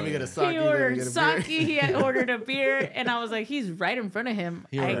 let me get a sake. He ordered sake. He had ordered a beer, and I was like, he's right in front of him.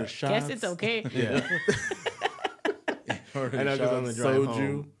 I guess it's okay. Yeah. I know because on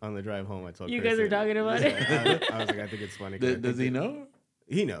the drive home, I told you Kristen, guys are talking about it. I was like, I think it's funny. Does he know?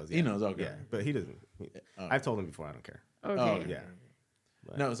 He knows. Yeah. He knows. Okay. Yeah, but he doesn't. I've told him before. I don't care. Okay. Yeah.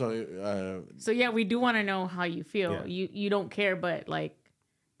 But. No. So yeah, we do want to know how you feel. Yeah. You don't care, but like,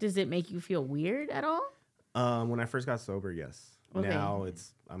 does it make you feel weird at all? When I first got sober, yes. Okay. Now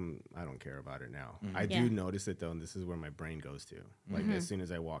I don't care about it now. I do notice it though, and this is where my brain goes to. Like as soon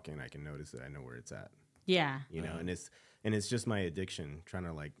as I walk in, I can notice it. I know where it's at. Yeah. You know, and it's just my addiction trying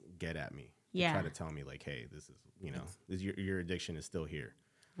to like get at me. Yeah. Try to tell me like, hey, this is your addiction is still here.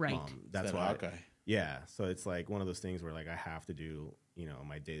 Right. That's why. Yeah, so it's like one of those things where like I have to do, you know,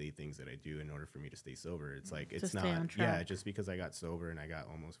 my daily things that I do in order for me to stay sober. It's like it's stay on not, track. yeah, just because I got sober and I got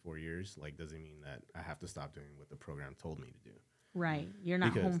almost 4 years, like doesn't mean that I have to stop doing what the program told me to do. Right. You're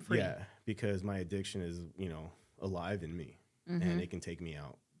not Because home free. yeah, because my addiction is, you know, alive in me, and it can take me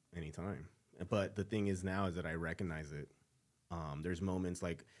out anytime. But the thing is now is that I recognize it. There's moments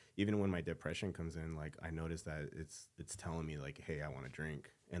like even when my depression comes in, like I notice that it's telling me like, hey, I want to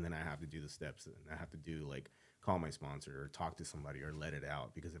drink, and then I have to do the steps, and I have to do like call my sponsor or talk to somebody or let it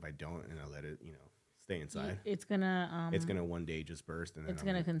out, because if I don't and I let it, you know, stay inside, It's gonna one day just burst, and then it's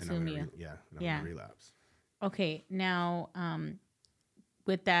gonna consume you. Yeah, and Yeah. I'm gonna relapse. Okay, now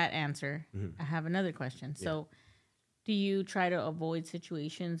with that answer, I have another question. So, do you try to avoid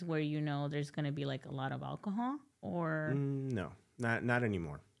situations where you know there's going to be like a lot of alcohol, or No, not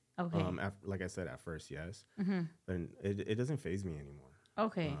anymore. okay, Like I said at first, yes, but it doesn't faze me anymore.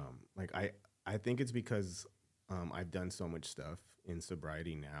 okay, Like I think it's because I've done so much stuff in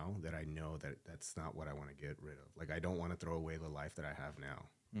sobriety now that I know that that's not what I want to get rid of. Like I don't want to throw away the life that I have now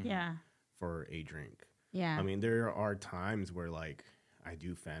yeah, for a drink. yeah, I mean, there are times where like I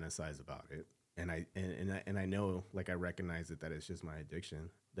do fantasize about it, and I know, like I recognize that it's just my addiction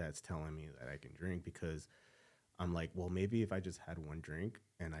that's telling me that I can drink, because I'm like, well, maybe if I just had one drink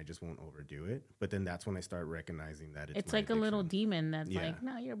and I just won't overdo it. But then that's when I start recognizing that it's my like a little addiction. demon that's Yeah. like,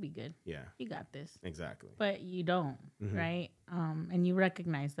 no, you'll be good, Yeah, you got this, exactly. but you don't, right? And you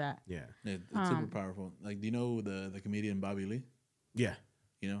recognize that. Yeah, It's super powerful. Like, do you know the comedian Bobby Lee? yeah.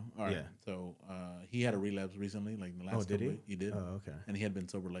 You know, all right. Yeah. So he had a relapse recently, like in the last Did couple he? weeks. He did. Oh, okay. And he had been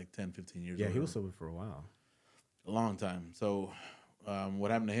sober like 10, 15 years. Yeah, or he was whatever. sober for a while. A long time. So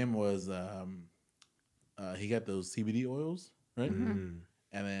what happened to him was he got those CBD oils, right? And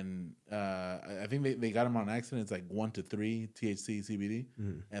then I think they got him on accident. It's like 1 to 3 THC CBD.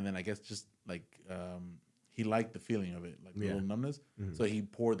 And then I guess just like he liked the feeling of it, like the little numbness. So he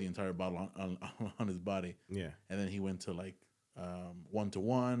poured the entire bottle on his body. Yeah. And then he went to like 1 to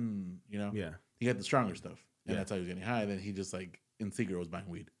 1, you know? Yeah. He got the stronger stuff. And Yeah. that's how he was getting high. Then he just like in secret was buying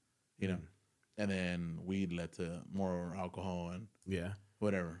weed, you know? And then weed led to more alcohol and Yeah.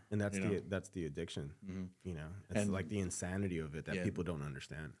 whatever. And that's you know? that's the addiction. You know, it's And- like the insanity of it that Yeah. people don't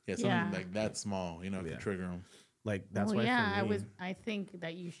understand. Yeah, something Yeah. like that small, you know, Yeah. can trigger them. Like that's Well, why yeah, for me, I think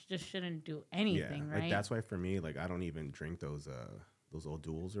that you just shouldn't do yeah, anything, right? like that's why for me, like I don't even drink those old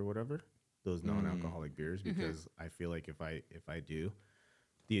duels or whatever, those non-alcoholic beers, because I feel like if I do,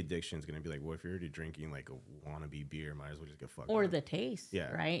 the addiction is gonna be like, well, if you're already drinking like a wannabe beer, might as well just get fucked or up. the taste,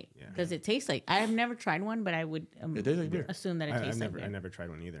 Yeah, right? yeah. Because it tastes like, I've never tried one, but I would It tastes like beer. assume that it tastes like beer. I never tried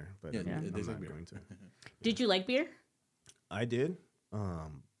one either, but Yeah, I mean, it I'm tastes not like beer. going to. Did you like beer? I did,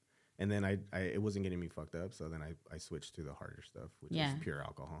 and then I it wasn't getting me fucked up, so then I switched to the harder stuff, which Yeah. is pure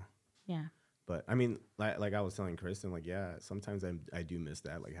alcohol. Yeah. But I mean, like I was telling Kristen, like yeah, sometimes I do miss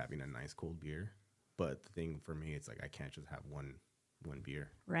that, like having a nice cold beer. But the thing for me, it's like I can't just have one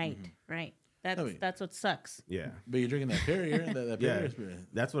beer. Right. Right. That's I mean- that's what sucks. Yeah, But you're drinking that Perrier, that yeah, Perrier spirit.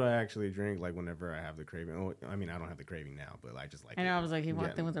 that's what I actually drink. Like whenever I have the craving. Oh, I mean, I don't have the craving now, but I just like. I know. it. I was like, he walked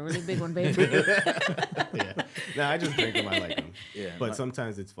Yeah. in with a really big one, baby. Yeah, no, I just drink them. I like them. Yeah, but my-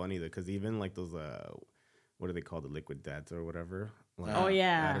 sometimes it's funny though, because even like those what are they called, the liquid dads or whatever? Like, Oh,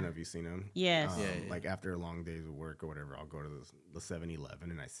 yeah. I don't know if you've seen them. Yes. Yeah. Like after a long days of work or whatever, I'll go to the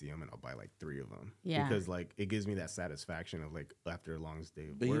 7-Eleven and I see them and I'll buy like 3 of them. Yeah. Because like it gives me that satisfaction of like after a long day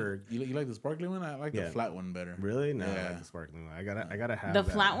of But work. you like the sparkling one? I like Yeah. the flat one better. Really? No, I Yeah. like the sparkling one. I gotta have The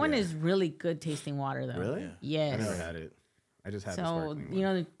that. flat one Yeah. is really good tasting water, though. Really? Yeah. I never Yes. had it. I just had the So sparkling one. you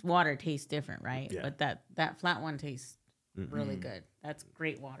know, the water tastes different, right? Yeah. But that flat one tastes really good. That's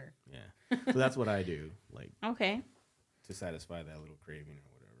great water. Yeah. So that's what I do, like Okay. to satisfy that little craving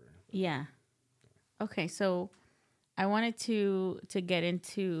or whatever. Yeah. Okay, so I wanted to get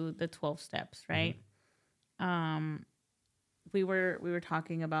into the 12 steps, right? We were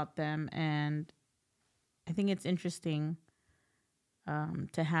talking about them, and I think it's interesting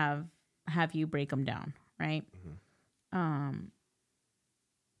to have you break them down, right?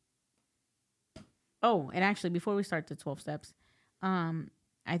 Oh, and actually, before we start the 12 steps, I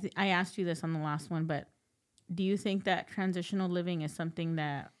asked you this on the last one, but do you think that transitional living is something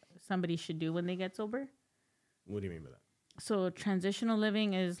that somebody should do when they get sober? What do you mean by that? So transitional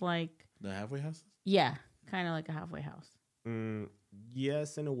living is like, The halfway houses? yeah, kind of like a halfway house.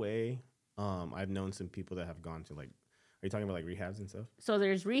 Yes, in a way. I've known some people that have gone to like. Are you talking about like rehabs and stuff? So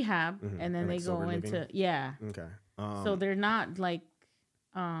there's rehab, and then And, they like, go sober into living? yeah. Okay. So they're not like,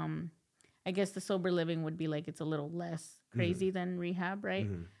 I guess the sober living would be like it's a little less crazy than rehab, right?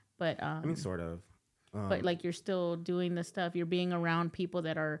 But I mean, sort of. but like you're still doing the stuff. You're being around people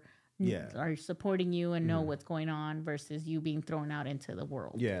that are are supporting you and know what's going on versus you being thrown out into the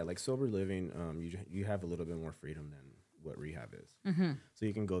world. Yeah, like sober living, you have a little bit more freedom than what rehab is. So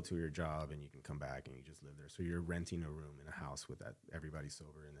you can go to your job and you can come back and you just live there. So you're renting a room in a house with everybody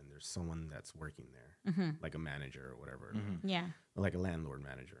sober, and then there's someone that's working there, like a manager or whatever, Yeah. like a landlord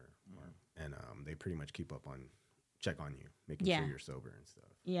manager, and they pretty much check on you, making sure you're sober and stuff.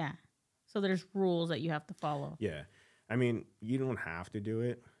 Yeah. So there's rules that you have to follow. Yeah, I mean, you don't have to do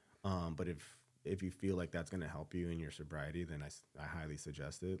it, but if you feel like that's going to help you in your sobriety, then I highly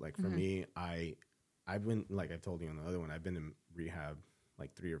suggest it. Like for me, I've been, like I told you on the other one, I've been in rehab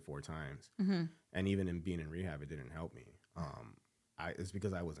like 3 or 4 times, and even in being in rehab, it didn't help me. It's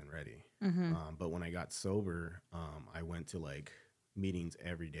because I wasn't ready. But when I got sober, I went to like meetings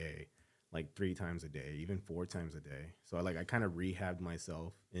every day, like 3 times a day, even 4 times a day. So I kind of rehabbed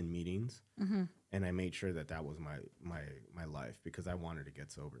myself in meetings, and I made sure that was my life because I wanted to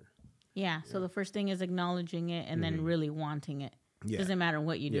get sober. Yeah. So the first thing is acknowledging it and then really wanting it. Yeah. Doesn't matter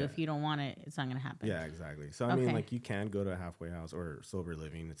what you do. If you don't want it, it's not going to happen. Yeah, exactly. So, I mean, like, you can go to a halfway house or sober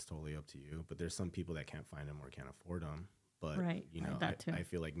living. It's totally up to you. But there's some people that can't find them or can't afford them. But, you know, I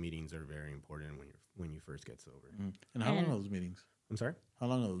feel like meetings are very important when you first get sober. And how long are those meetings? I'm sorry? How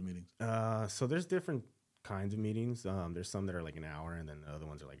long are those meetings? So there's different kinds of meetings. There's some that are like an hour, and then the other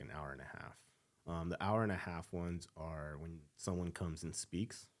ones are like an hour and a half. The hour and a half ones are when someone comes and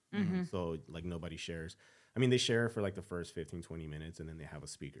speaks. So, like, nobody shares. I mean, they share for like the first 15, 20 minutes, and then they have a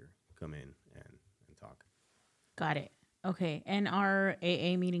speaker come in and talk. Got it. Okay. And are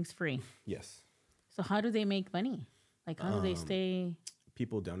AA meetings free? Yes. So how do they make money? Like, how do they stay?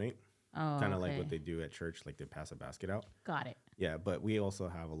 People donate. Oh, kind of like what they do at church, like they pass a basket out. Got it. Yeah, but we also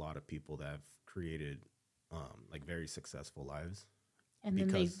have a lot of people that have created like very successful lives. And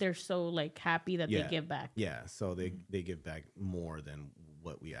then they're so like happy that they give back. Yeah, so they give back more than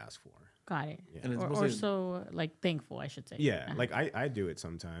what we ask for. Got it. Yeah. And it's or so like thankful, I should say. Yeah, like I do it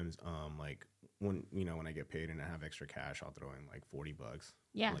sometimes. Like when I get paid and I have extra cash, I'll throw in like $40.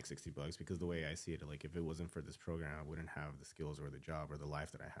 Yeah. Like $60 because the way I see it, like if it wasn't for this program, I wouldn't have the skills or the job or the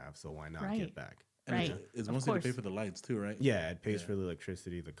life that I have. So why not give back? And it's mostly to pay for the lights too, right? Yeah, it pays for the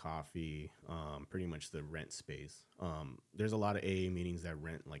electricity, the coffee, pretty much the rent space. There's a lot of AA meetings that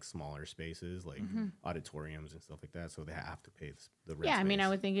rent like smaller spaces, like auditoriums and stuff like that. So they have to pay the rent. Yeah, space. I mean, I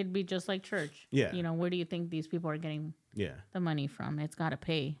would think it'd be just like church. Yeah. You know, where do you think these people are getting the money from? It's got to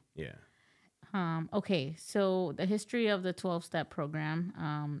pay. Yeah. Okay, so the history of the 12-step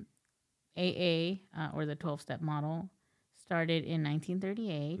program, AA, or the 12-step model, started in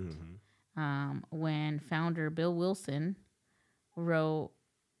 1938 when founder Bill Wilson wrote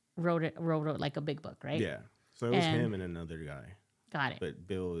like a big book, right? Yeah. So it was him and another guy. Got it. But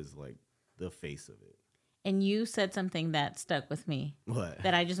Bill is like the face of it. And you said something that stuck with me. What?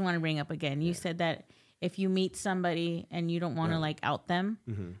 That I just want to bring up again. You said that if you meet somebody and you don't want to like out them,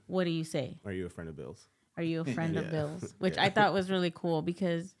 what do you say? Are you a friend of Bill's? Are you a friend of Bill's? Which I thought was really cool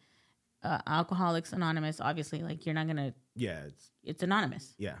because Alcoholics Anonymous, obviously, like you're not going to... Yeah. It's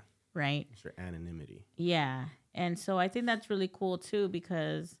anonymous. Yeah. Right? It's for anonymity. Yeah. And so I think that's really cool too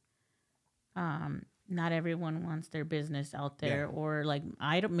because not everyone wants their business out there or like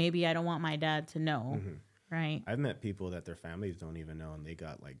maybe I don't want my dad to know. Right? I've met people that their families don't even know and they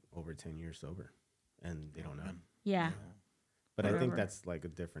got like over 10 years sober and they don't know. Yeah. But I think that's like a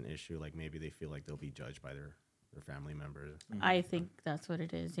different issue. Like maybe they feel like they'll be judged by their family members. I think that's what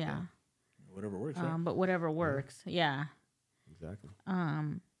it is. Yeah. Whatever works. Right? But whatever works. Yeah. Exactly.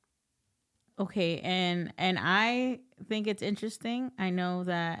 Okay. And I think it's interesting. I know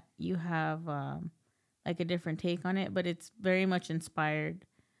that you have like a different take on it, but it's very much inspired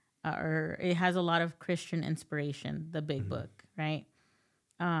or it has a lot of Christian inspiration, the big book, right?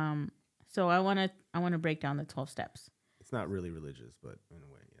 So I want to break down the 12 steps. It's not really religious, but in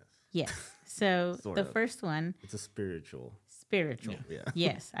a way, yes. Yes. So the first one. It's a spiritual. Yeah.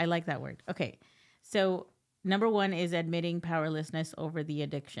 Yes. I like that word. Okay. So number 1 is admitting powerlessness over the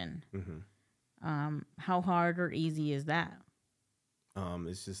addiction. How hard or easy is that?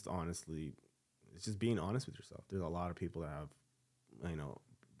 It's just being honest with yourself. There's a lot of people that have,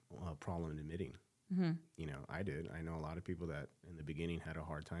 a problem admitting. I did. I know a lot of people that in the beginning had a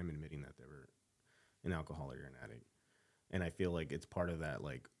hard time admitting that they were an alcoholic or an addict. And I feel like it's part of that,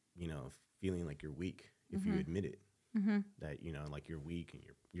 like, feeling like you're weak if you admit it. That, like you're weak and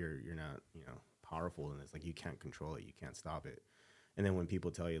you're not, powerful, and it's like you can't control it, you can't stop it. And then when people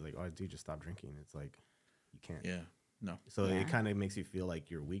tell you like, oh dude, just stop drinking, it's like you can't. Yeah. No. So it kind of makes you feel like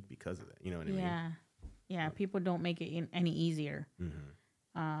you're weak because of that. You know what I mean? Yeah. People don't make it any easier.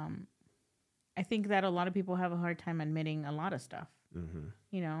 I think that a lot of people have a hard time admitting a lot of stuff.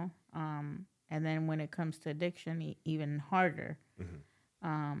 you know. And then when it comes to addiction, even harder.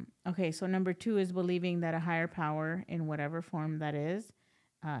 Okay, so number 2 is believing that a higher power, in whatever form that is,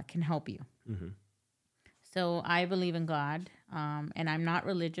 can help you. So I believe in God, and I'm not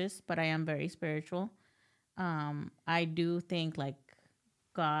religious, but I am very spiritual. I do think like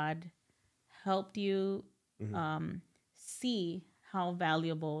God helped you see how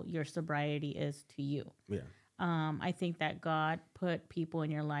valuable your sobriety is to you. Yeah. I think that God put people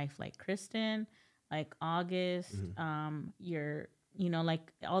in your life like Kristen, like August,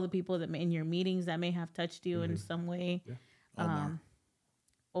 like all the people that in your meetings that may have touched you in some way. Omar.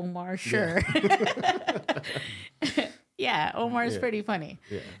 Omar, sure. Yeah, Omar's pretty funny.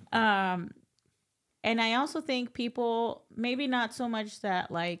 Yeah. And I also think people, maybe not so much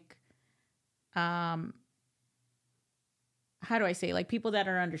that like, how do I say, like people that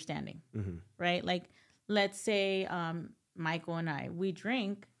are understanding, right? Like, let's say Michael and I, we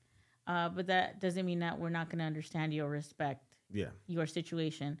drink, but that doesn't mean that we're not going to understand you or respect your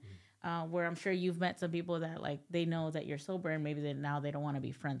situation. Where I'm sure you've met some people that like they know that you're sober and maybe now they don't want to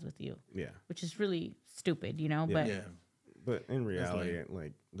be friends with you. Yeah, which is really stupid, you know. But in reality,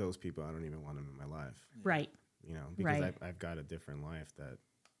 like those people, I don't even want them in my life. Right. You know, because I've got a different life that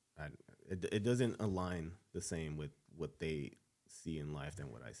it doesn't align the same with what they see in life than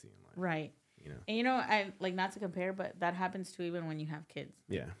what I see in life. Right. You know. And you know, I like not to compare, but that happens too even when you have kids.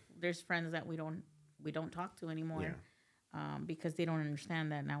 Yeah. There's friends that we don't talk to anymore. Yeah. Because they don't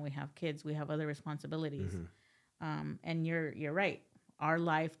understand that now we have kids, we have other responsibilities, and you're right. Our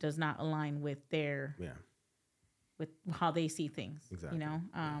life does not align with their with how they see things. Exactly. You know.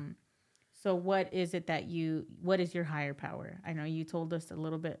 So what is it that what is your higher power? I know you told us a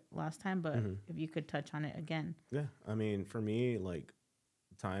little bit last time, but if you could touch on it again. Yeah, I mean, for me, like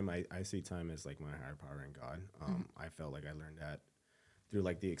time, I see time as like my higher power in God. I felt like I learned that through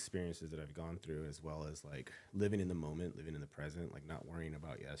like the experiences that I've gone through, as well as like living in the moment, living in the present, like not worrying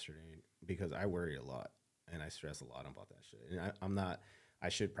about yesterday, because I worry a lot and I stress a lot about that shit. And I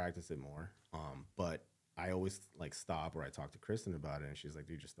should practice it more. But I always like stop, or I talk to Kristen about it and she's like,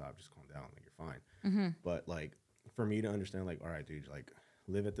 dude, just stop, just calm down. Like you're fine. But like for me to understand, like, all right, dude, like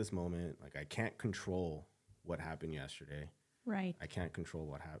live at this moment. Like I can't control what happened yesterday. Right. I can't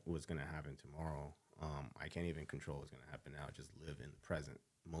control what's going to happen tomorrow. I can't even control what's going to happen now. Just live in the present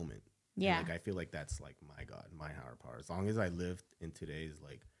moment. Yeah. And like, I feel like that's like my God, my higher power. As long as I live in today's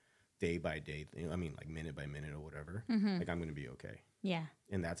like day by day thing, I mean like minute by minute or whatever, like I'm going to be okay. Yeah.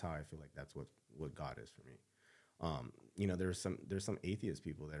 And that's how I feel like that's what God is for me. You know, there's some atheist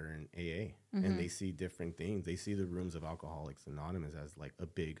people that are in AA and they see different things. They see the rooms of Alcoholics Anonymous as like a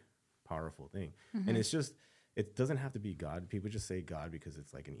big, powerful thing. And it's just, it doesn't have to be God. People just say God because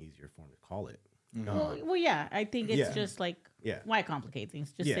it's like an easier form to call it. Well, yeah, I think it's just like, why complicate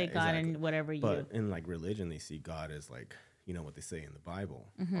things? Just say God and whatever you. But in like religion, they see God as like, you know, what they say in the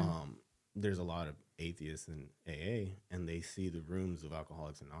Bible. There's a lot of atheists in AA, and they see the rooms of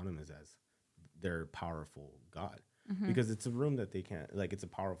Alcoholics Anonymous as their powerful God. Because it's a room that they can't, like, it's a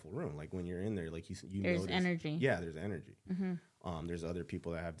powerful room. Like when you're in there, like you there's notice, energy. Yeah, there's energy. There's other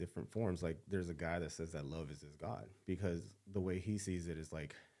people that have different forms. Like there's a guy that says that love is his God, because the way he sees it is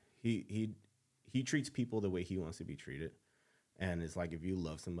like he treats people the way he wants to be treated. And it's like if you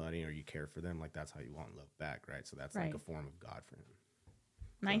love somebody or you care for them, like that's how you want love back, right? So that's like a form of God for him.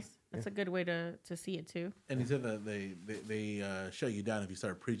 Nice. So, that's a good way to see it too. And he said that they shut you down if you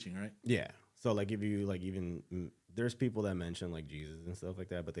start preaching, right? Yeah. So like if you like even there's people that mention like Jesus and stuff like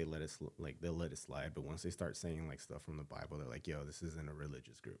that, but they'll let it slide. But once they start saying like stuff from the Bible, they're like, yo, this isn't a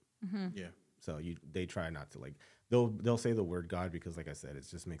religious group. Yeah. So they try not to like they'll say the word God because like I said, it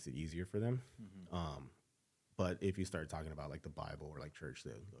just makes it easier for them. But if you start talking about like the Bible or like church,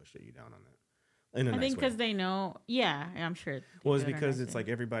 they'll shut you down on that. I think because they know. Yeah, I'm sure. Well, it's because it's like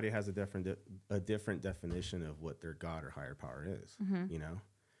everybody has a different definition of what their God or higher power is. You know.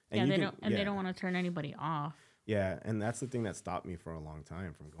 And they don't want to turn anybody off. Yeah, and that's the thing that stopped me for a long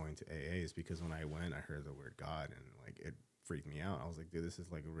time from going to AA is because when I went, I heard the word God and like it freaked me out. I was like, dude, this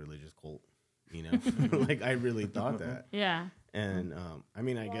is like a religious cult, you know? Like I really thought that. Yeah. And I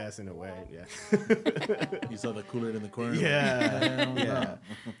mean, I guess in a way, yeah. You saw the Kool-Aid in the corner. Yeah, yeah.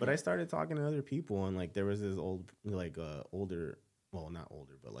 But I started talking to other people, and like there was this older, well, not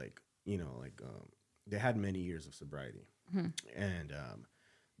older, but like you know, like they had many years of sobriety, and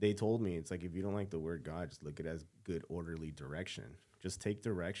they told me, it's like, if you don't like the word God, just look at it as good, orderly direction. Just take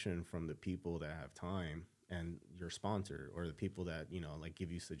direction from the people that have time and your sponsor or the people that, you know, like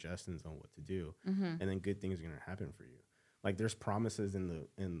give you suggestions on what to do. And then good things are going to happen for you. Like there's promises in the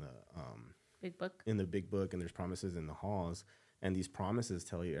big book, and there's promises in the halls. And these promises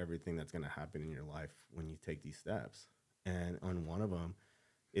tell you everything that's going to happen in your life when you take these steps. And on one of them,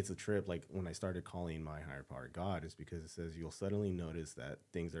 it's a trip. Like when I started calling my higher power God, is because it says you'll suddenly notice that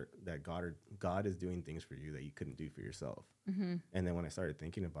God is doing things for you that you couldn't do for yourself. Mm-hmm. And then when I started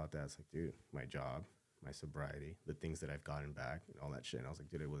thinking about that, it's like, dude, my job, my sobriety, the things that I've gotten back, and all that shit. And I was like,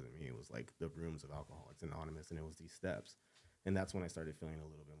 dude, it wasn't me. It was like the rooms of Alcoholics Anonymous, and it was these steps. And that's when I started feeling a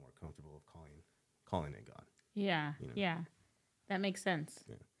little bit more comfortable of calling it God. Yeah, You know? yeah, that makes sense.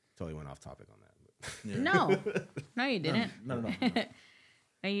 Yeah. Totally went off topic on that. But. Yeah. No, you didn't. No.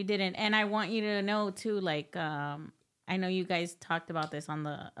 No, you didn't. And I want you to know too, like, I know you guys talked about this on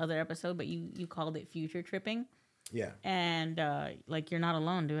the other episode, but you called it future tripping. Yeah. And like, you're not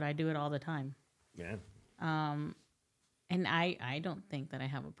alone, dude. I do it all the time. Yeah. And I don't think that I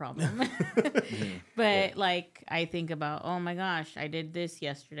have a problem. But like, I think about, oh my gosh, I did this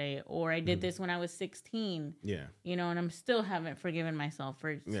yesterday, or I did this when I was 16. Yeah. You know, and I'm still haven't forgiven myself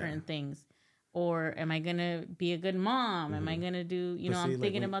for certain things. Or am I going to be a good mom? Am I going to do, you know, I'm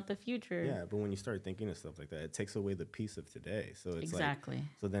thinking about the future. Yeah, but when you start thinking of stuff like that, it takes away the peace of today. So it's exactly. Like,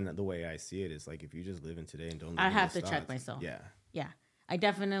 so then the way I see it is like, if you just live in today and don't live I in have those to check thoughts, myself. Yeah. Yeah. I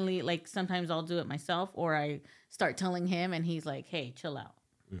definitely, like, sometimes I'll do it myself, or I start telling him and he's like, hey, chill out,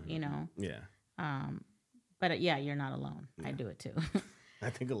 you know? Yeah. But yeah, you're not alone. Yeah. I do it too. I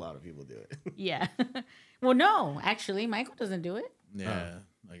think a lot of people do it. Yeah. Well, no, actually, Michael doesn't do it. Yeah.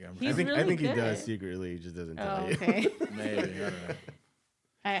 Like He's I really think he good. does secretly. He just doesn't tell you. Okay. Maybe. I don't know.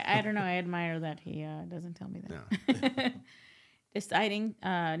 I don't know. I admire that he doesn't tell me that. No. Deciding.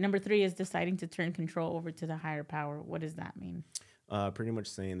 Number 3 is deciding to turn control over to the higher power. What does that mean? Pretty much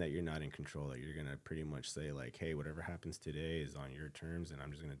saying that you're not in control. That you're gonna pretty much say like, hey, whatever happens today is on your terms, and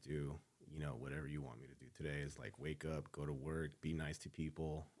I'm just gonna do, you know, whatever you want me to do today. Is like wake up, go to work, be nice to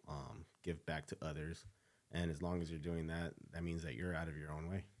people, give back to others. And as long as you're doing that, that means that you're out of your own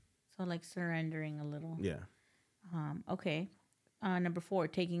way. So like surrendering a little. Yeah. Okay. Number 4,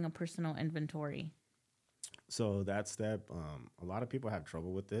 taking a personal inventory. So that step, a lot of people have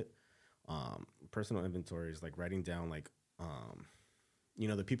trouble with it. Personal inventory is like writing down like, you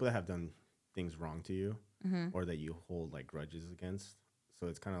know, the people that have done things wrong to you or that you hold like grudges against. So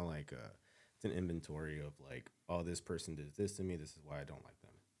it's kind of like it's an inventory of like, oh, this person did this to me. This is why I don't like them.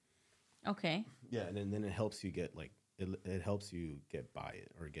 Okay. Yeah, and then it helps you get like it helps you get by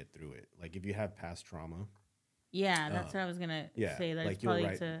it or get through it. Like if you have past trauma. Yeah, that's what I was gonna say. That like it's probably you'll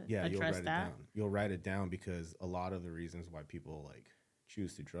write, to you'll address write it that. down. You'll write it down because a lot of the reasons why people like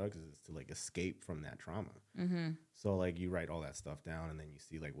choose to drugs is to like escape from that trauma. Mm-hmm. So like you write all that stuff down, and then you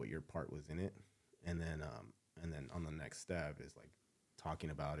see like what your part was in it, and then on the next step is like talking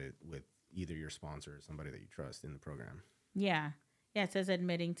about it with either your sponsor or somebody that you trust in the program. Yeah. Yeah, it says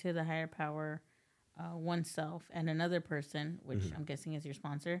admitting to the higher power, oneself and another person, which I'm guessing is your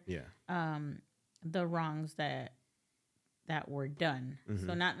sponsor. Yeah. The wrongs that were done.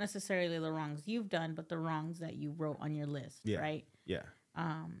 So not necessarily the wrongs you've done, but the wrongs that you wrote on your list, right? Yeah.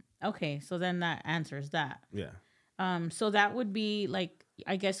 Okay, so then that answers that. Yeah. So that would be like,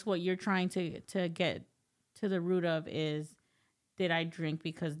 I guess what you're trying to get to the root of is, did I drink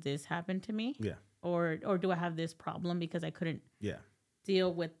because this happened to me? Yeah. Or do I have this problem because I couldn't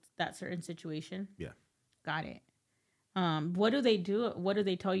deal with that certain situation? Yeah. Got it. What do they do? What do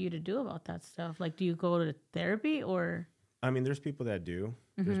they tell you to do about that stuff? Like, do you go to therapy or? I mean, there's people that do.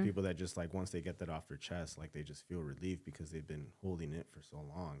 There's people that just like once they get that off their chest, like they just feel relief because they've been holding it for so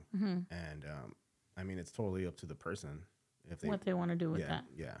long. And I mean, it's totally up to the person if what they want to do with that.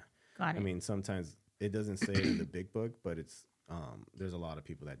 Yeah. Got it. I mean, sometimes it doesn't say it in the big book, but it's there's a lot of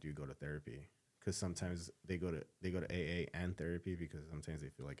people that do go to therapy because sometimes they go to AA and therapy because sometimes they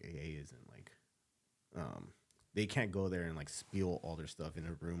feel like AA isn't like they can't go there and like spill all their stuff in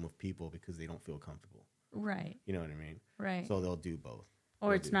a room of people because they don't feel comfortable. Right. You know what I mean? Right. So they'll do both.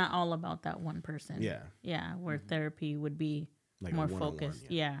 Or it's not all about that one person. Yeah. Yeah. Where therapy would be Like more a one-on-one, focused.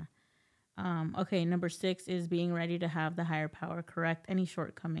 Yeah. Okay. Number 6 is being ready to have the higher power correct any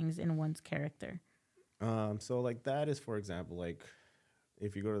shortcomings in one's character. So like that is, for example, like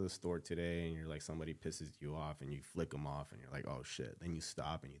if you go to the store today and you're like somebody pisses you off and you flick them off and you're like, oh shit, then you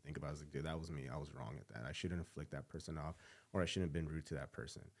stop and you think about it, like, dude, that was me. I was wrong at that. I shouldn't have flicked that person off, or I shouldn't have been rude to that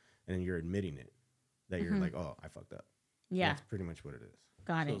person. And then you're admitting it, that you're like, oh, I fucked up. Yeah. That's pretty much what it is.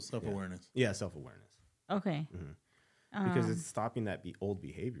 Got So it. self-awareness. Yeah, self-awareness. Okay. Because it's stopping that old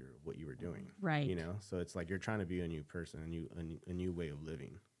behavior of what you were doing. Right. You know, so it's like you're trying to be a new person, a new way of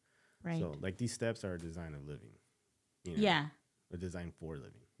living. Right. So like these steps are a design of living. You know, Yeah. A design for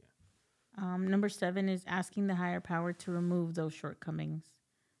living. Yeah. Number 7 is asking the higher power to remove those shortcomings.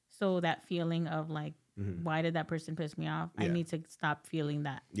 So that feeling of like why did that person piss me off? I Yeah. need to stop feeling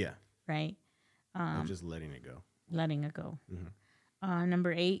that, Yeah. right? And just letting it go. Letting it go. Mm-hmm.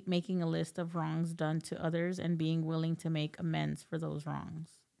 Number 8, making a list of wrongs done to others and being willing to make amends for those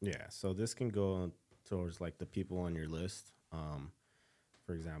wrongs. Yeah. So this can go towards like the people on your list.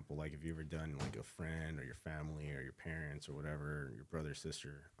 For example, like if you've ever done like a friend or your family or your parents or whatever, your brother,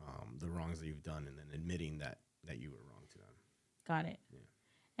 sister, the wrongs that you've done, and then admitting that you were wrong to them. Got it. Yeah.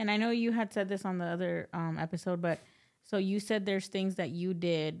 And I know you had said this on the other episode, but so you said there's things that you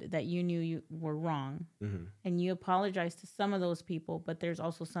did that you knew you were wrong, and you apologized to some of those people, but there's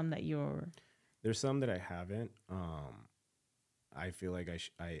also some that you're... There's some that I haven't. I feel like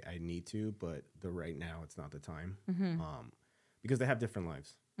I need to, but right now it's not the time. Because they have different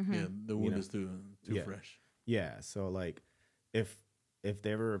lives. Yeah, the wound is too Yeah. fresh. Yeah. So like, if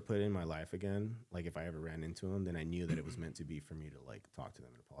they ever put in my life again, like if I ever ran into them, then I knew that it was meant to be for me to like talk to them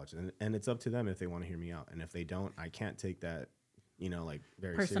and apologize. And it's up to them if they want to hear me out. And if they don't, I can't take that, like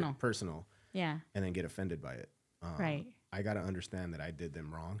very personal, Yeah. and then get offended by it. Right. I got to understand that I did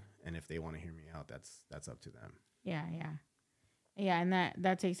them wrong. And if they want to hear me out, that's up to them. Yeah. And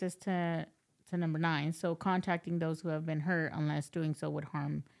that takes us to number 9. So contacting those who have been hurt unless doing so would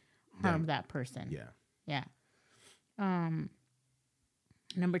harm that person. Yeah.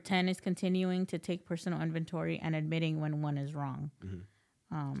 Number 10 is continuing to take personal inventory and admitting when one is wrong.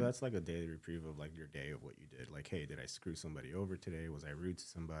 So that's like a daily reprieve of like your day of what you did. Like, hey, did I screw somebody over today? Was I rude to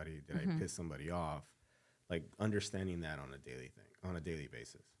somebody? Did I piss somebody off? Like understanding that on a daily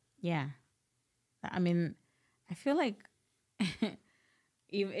basis. Yeah. I mean, I feel like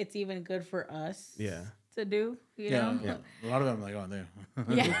it's even good for us to do, you know? Yeah. A lot of them like, oh, there.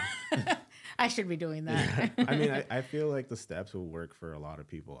 Yeah. I should be doing that. I mean, I feel like the steps will work for a lot of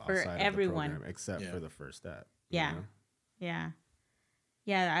people outside of everyone. the program, except for the first step. Yeah. You know? Yeah.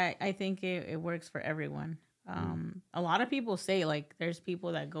 Yeah, I think it works for everyone. A lot of people say, like, there's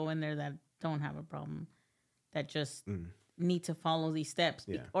people that go in there that don't have a problem, that just need to follow these steps.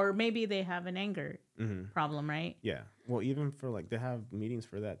 Yeah. Or maybe they have an anger problem, right? Yeah. Well, even for, like, they have meetings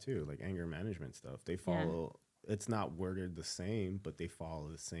for that, too, like anger management stuff. They follow, it's not worded the same, but they follow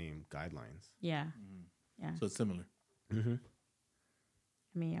the same guidelines. Yeah. Yeah. So it's similar.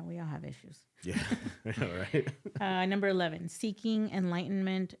 I mean, yeah, we all have issues. Yeah. I know, right? Number 11, seeking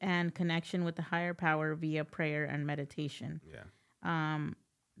enlightenment and connection with the higher power via prayer and meditation. Yeah.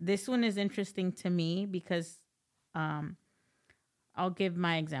 This one is interesting to me because I'll give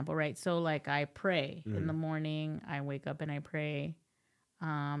my example, right? So like I pray in the morning, I wake up and I pray.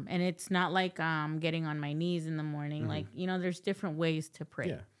 And it's not like getting on my knees in the morning. Like, there's different ways to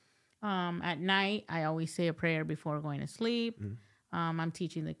pray. Yeah. At night, I always say a prayer before going to sleep. I'm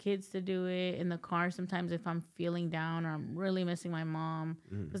teaching the kids to do it in the car. Sometimes if I'm feeling down or I'm really missing my mom,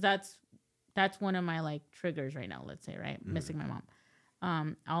 because that's one of my like triggers right now, let's say, right? Missing my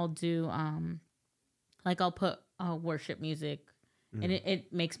mom. I'll do, I'll put worship music and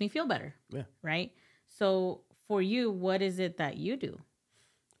it makes me feel better. Yeah. Right. So for you, what is it that you do?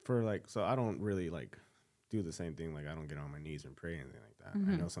 So I don't really like do the same thing. Like I don't get on my knees and pray or anything like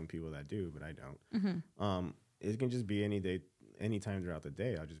that. I know some people that do, but I don't. It can just be any time throughout the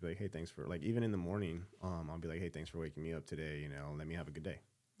day. I'll just be like, hey, thanks for, like, even in the morning, I'll be like, hey, thanks for waking me up today. Let me have a good day.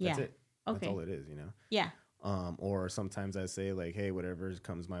 That's it. Okay. That's all it is, Yeah. Or sometimes I say like, hey, whatever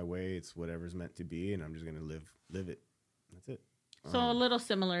comes my way, it's whatever's meant to be, and I'm just gonna live it. That's it. So a little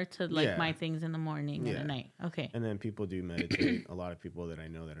similar to like my things in the morning and at night. Okay. And then people do meditate. A lot of people that I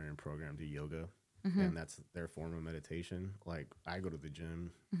know that are in program do yoga, and that's their form of meditation. Like I go to the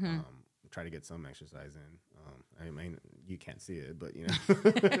gym, try to get some exercise in. I mean, you can't see it, but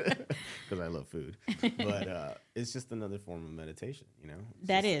because I love food. But it's just another form of meditation.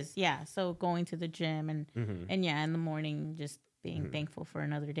 Yeah. So going to the gym and in the morning, just being thankful for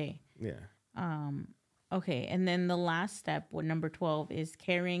another day. Yeah. Okay, and then the last step, number 12, is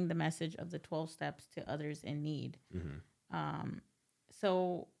carrying the message of the 12 steps to others in need.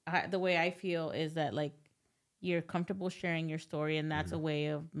 So the way I feel is that like you're comfortable sharing your story, and that's a way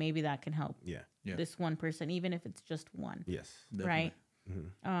of maybe that can help this one person, even if it's just one. Yes. Right?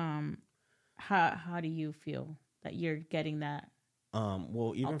 How do you feel that you're getting that?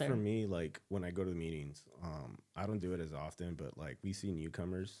 Well, even for me, like when I go to the meetings, I don't do it as often, but like we see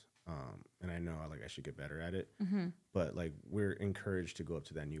newcomers. And I know like I should get better at it, but like we're encouraged to go up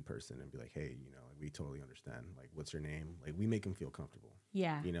to that new person and be like, hey, like, we totally understand. Like, what's your name? Like, we make them feel comfortable.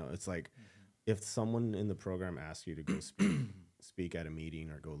 Yeah. It's like if someone in the program asks you to go speak at a meeting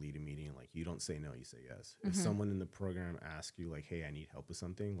or go lead a meeting, like you don't say no, you say yes. If someone in the program asks you like, hey, I need help with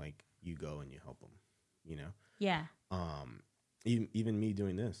something, like you go and you help them. Yeah. even me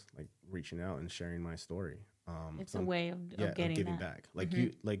doing this, like reaching out and sharing my story. It's a way of getting giving that. back. Like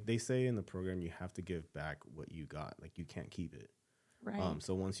like they say in the program, you have to give back what you got. Like you can't keep it. Right.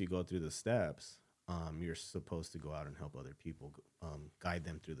 So once you go through the steps, you're supposed to go out and help other people, guide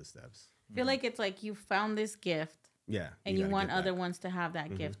them through the steps. I feel like it's like you found this gift. Yeah. And you gotta want give other back. ones to have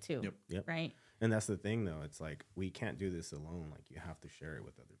that gift too. Yep. Right. And that's the thing, though. It's like we can't do this alone. Like you have to share it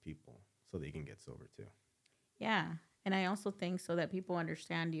with other people so they can get sober too. Yeah. And I also think so that people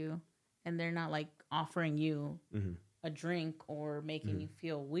understand you and they're not like offering you a drink or making you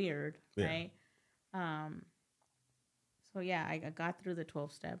feel weird. Yeah. Right. So yeah, I got through the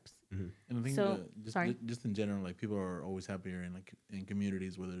 12 steps. And I think So, sorry. just in general, like people are always happier in like in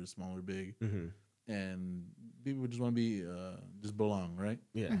communities, whether it's small or big, and people just want to be just belong, right?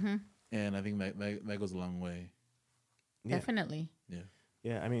 Yeah. And I think that goes a long way. Yeah. Definitely. Yeah.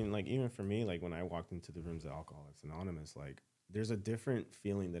 Yeah, I mean, like even for me, like when I walked into the rooms of Alcoholics Anonymous, like there's a different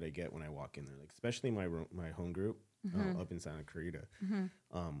feeling that I get when I walk in there. Like especially my home group up in Santa Clarita.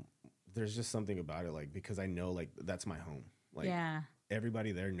 There's just something about it, like because I know like that's my home. Like Yeah.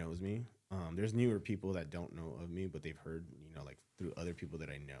 everybody there knows me. There's newer people that don't know of me, but they've heard, like through other people that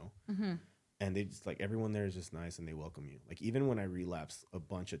I know. And they just like everyone there is just nice and they welcome you. Like even when I relapsed a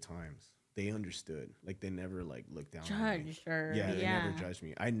bunch of times, they understood. Like they never like looked down on me. Judged or Yeah, they never judged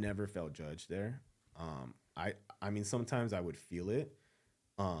me. I never felt judged there. I mean sometimes I would feel it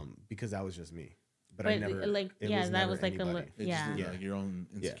because that was just me. But I never like it that never was like anybody. It's yeah. just like your own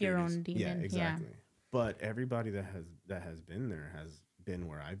insecurities. Your own demon. Yeah, Yeah. exactly. But everybody that has been there has been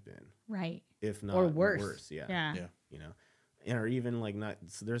where I've been. Right. If not Or worse. Yeah. Yeah. Yeah. Or even like not.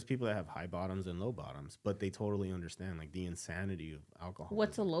 So there's people that have high bottoms and low bottoms, but they totally understand like the insanity of alcohol.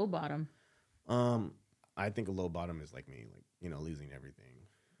 What's a low bottom? I think a low bottom is like me, like losing everything.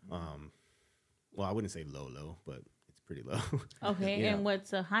 Well, I wouldn't say low, but it's pretty low. Okay, and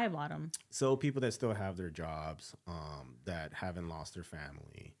what's a high bottom? So people that still have their jobs, that haven't lost their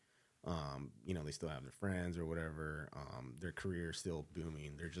family, they still have their friends or whatever. Their career is still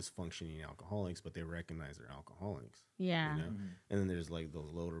booming. They're just functioning alcoholics, but they recognize they're alcoholics. Yeah. And then there's like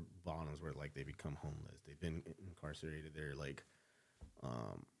those lower bottoms where like they become homeless. They've been incarcerated. They're like,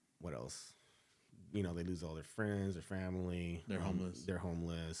 what else? They lose all their friends, their family. They're homeless. They're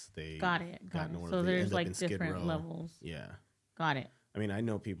homeless. They Got it. So they there's end up like in Skid different Row. levels. Yeah. Got it. I mean, I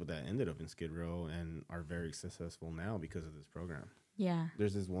know people that ended up in Skid Row and are very successful now because of this program. Yeah.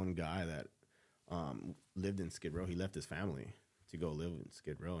 There's this one guy that lived in Skid Row. He left his family to go live in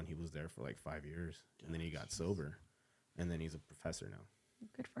Skid Row, and he was there for like 5 years. And then he got sober, and then he's a professor now.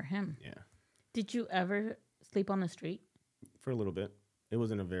 Good for him. Yeah. Did you ever sleep on the street? For a little bit. It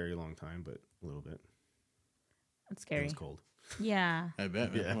wasn't a very long time, but a little bit. That's scary. It was cold. Yeah. I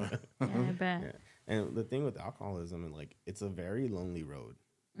bet. Yeah. Man. Yeah, I bet. Yeah. And the thing with alcoholism, and like, it's a very lonely road.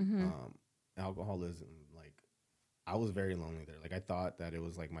 Alcoholism, like, I was very lonely there. Like, I thought that it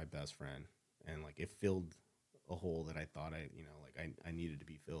was like my best friend, and like it filled a hole that I thought I needed to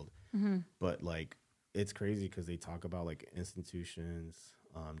be filled. But like, it's crazy because they talk about like institutions,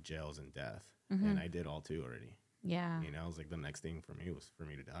 jails, and death, and I did all two already. Yeah. It was like the next thing for me was for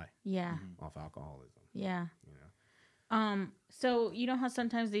me to die Yeah. off alcoholism. Yeah. So you know how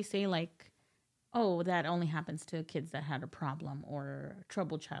sometimes they say like, oh, that only happens to kids that had a problem or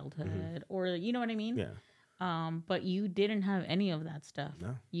troubled childhood, or you know what I mean? Yeah. But you didn't have any of that stuff.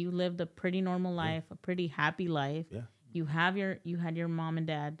 No. You lived a pretty normal life, a pretty happy life. Yeah. You had your mom and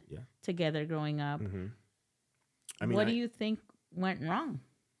dad together growing up. I mean, what do you think went wrong?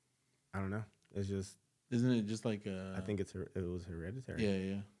 I don't know. It's just, Isn't it just like I think it was hereditary.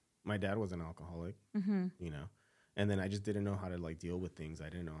 Yeah. My dad was an alcoholic, and then I just didn't know how to like deal with things. I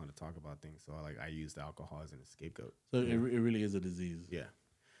didn't know how to talk about things, so I used alcohol as a scapegoat. So it really is a disease. Yeah.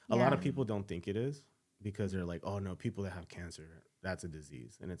 A lot of people don't think it is because they're like, oh no, people that have cancer, that's a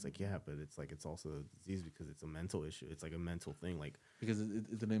disease. And it's like, yeah, but it's like, it's also a disease because it's a mental issue. It's like a mental thing. Like, Because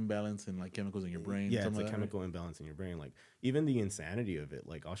it's an imbalance in like chemicals in your brain. yeah, it's a like that, chemical imbalance in your brain. Like even the insanity of it,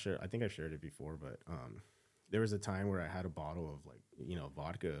 like I think I've shared it before, but there was a time where I had a bottle of like,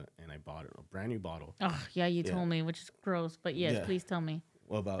 vodka, and I bought a brand new bottle. Oh, yeah, you told me, which is gross. But yes, Yeah. please tell me.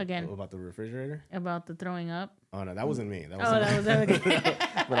 Well, about the refrigerator? About the throwing up. Oh no, that wasn't me. That Was okay.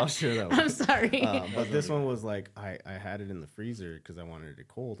 but I'll share that one. I'm sorry. But this one was like, I had it in the freezer because I wanted it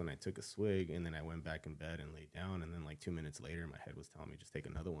cold, and I took a swig, and then I went back in bed and laid down, and then like 2 minutes later, my head was telling me just take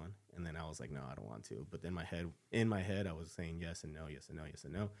another one, and then I was like, no, I don't want to. But then in my head, I was saying yes and no, yes and no, yes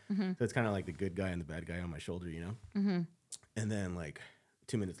and no. So it's kind of like the good guy and the bad guy on my shoulder, And then like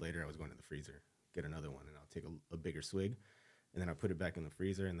 2 minutes later, I was going to the freezer, get another one, and I'll take a bigger swig. and then I put it back in the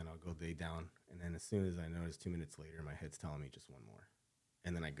freezer, and then I'll go lay down. And then as soon as I notice 2 minutes later, my head's telling me just one more.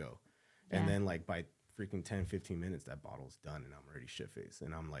 And then I go. And then like by freaking 10, 15 minutes, that bottle's done and I'm already shit-faced.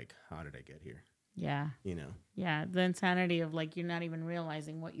 And I'm like, how did I get here? Yeah. You know? Yeah. The insanity of like, you're not even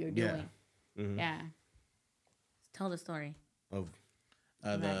realizing what you're doing. Mm-hmm. Yeah. Tell the story. Of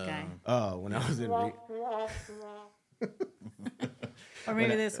that guy. Oh, when I was in or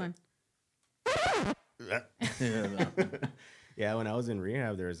maybe this one. Yeah, when I was in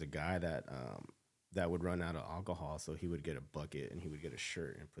rehab, there was a guy that that would run out of alcohol, so he would get a bucket and he would get a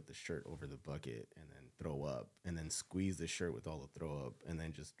shirt and put the shirt over the bucket and then throw up and then squeeze the shirt with all the throw up and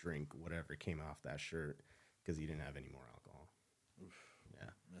then just drink whatever came off that shirt because he didn't have any more alcohol. Oof. Yeah.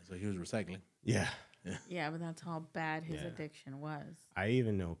 So he was recycling. Yeah. Yeah, but that's how bad his addiction was. I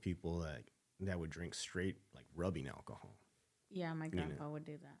even know people that would drink straight like rubbing alcohol. Yeah, my grandpa would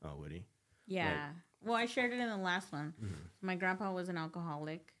do that. Oh, would he? Yeah. Well, I shared it in the last one. Mm-hmm. My grandpa was an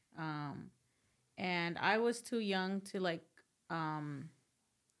alcoholic. And I was too young to like, I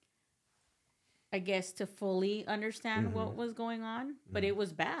guess to fully understand what was going on, but it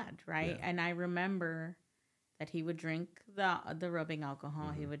was bad, right? Yeah. And I remember that he would drink the rubbing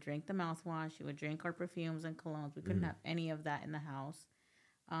alcohol. He would drink the mouthwash. He would drink our perfumes and colognes. We couldn't have any of that in the house.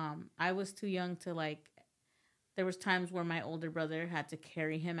 I was too young to like, there was times where my older brother had to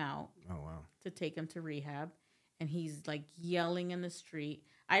carry him out to take him to rehab. And he's like yelling in the street.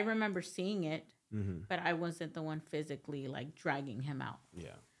 I remember seeing it, but I wasn't the one physically like dragging him out.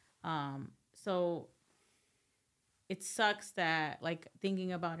 Yeah. So it sucks that, like,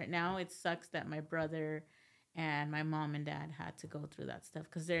 thinking about it now, it sucks that my brother and my mom and dad had to go through that stuff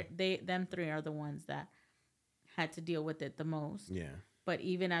because them three are the ones that had to deal with it the most. Yeah. But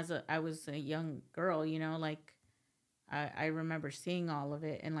even as I was a young girl, you know, like I remember seeing all of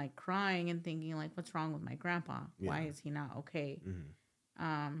it and like crying and thinking like, what's wrong with my grandpa? Yeah. Why is he not okay?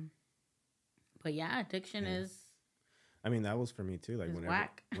 But yeah, addiction is. I mean, that was for me too. Like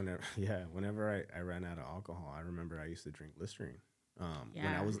whack. whenever I ran out of alcohol, I remember I used to drink Listerine.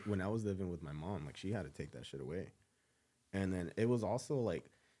 When I was living with my mom, like she had to take that shit away. And then it was also like,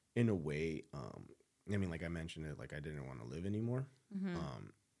 in a way, I mean, like I mentioned it, like I didn't want to live anymore.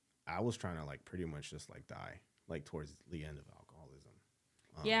 I was trying to like pretty much just like die, like towards the end of alcoholism.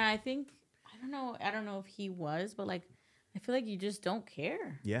 Yeah, I think I don't know if he was, but like I feel like you just don't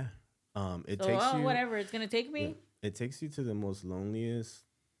care. Yeah. Takes you whatever it's gonna take me. Yeah, it takes you to the most loneliest,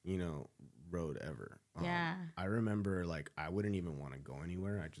 road ever. Yeah. I remember like I wouldn't even want to go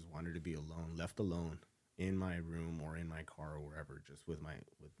anywhere. I just wanted to be alone, left alone in my room or in my car or wherever, just with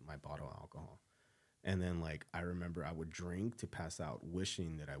my bottle of alcohol. And then like I remember I would drink to pass out,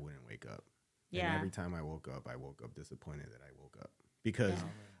 wishing that I wouldn't wake up. Yeah. And every time I woke up disappointed that I woke up because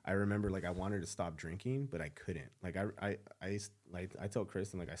I remember like I wanted to stop drinking, but I couldn't. Like I tell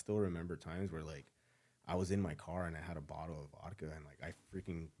Kristen, like I still remember times where like I was in my car and I had a bottle of vodka and like I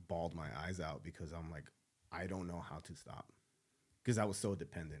freaking bawled my eyes out because I'm like, I don't know how to stop because I was so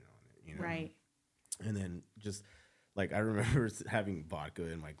dependent on it, Right. And then just like I remember having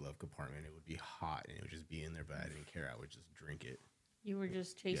vodka in my glove compartment. It would be hot and it would just be in there, but I didn't care. I would just drink it. You were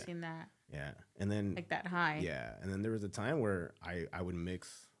just chasing that. Yeah. And then like that high. Yeah. And then there was a time where I would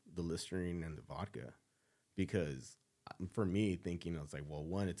mix the Listerine and the vodka because for me thinking, I was like, well,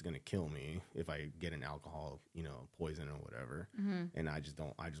 one, it's going to kill me if I get an alcohol, poison or whatever. And I just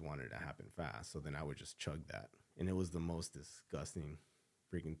wanted it to happen fast. So then I would just chug that. And it was the most disgusting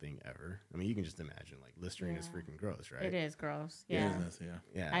freaking thing ever. I mean, you can just imagine like Listerine is freaking gross, right? It is gross. Yeah.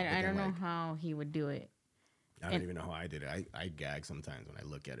 Yeah. I don't know how he would do it. I don't even know how I did it. I gag sometimes when I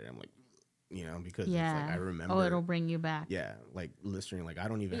look at it. I'm like, because it's like I remember. Oh, it'll bring you back. Yeah, like Listerine. Like I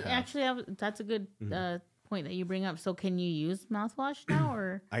don't even have. Actually, that's a good point that you bring up. So, can you use mouthwash now,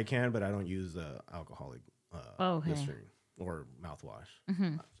 or I can, but I don't use alcoholic Listerine or mouthwash.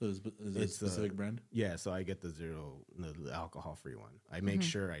 So, is it a specific brand? Yeah, so I get the alcohol-free one. I make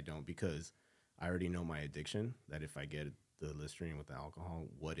sure I don't because I already know my addiction. That if I get the Listerine with the alcohol,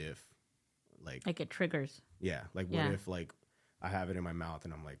 what if, like it triggers? Yeah, like what if like I have it in my mouth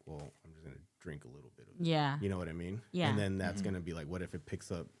and I'm like, well, I'm just gonna drink a little bit of it. Yeah. You know what I mean? Yeah. And then that's gonna be like, what if it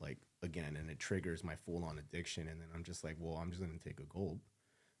picks up like again and it triggers my full-on addiction? And then I'm just like, well, I'm just gonna take a gulp.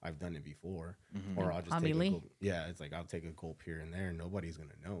 I've done it before, or I'll just take a gulp. Yeah, it's like I'll take a gulp here and there, and nobody's gonna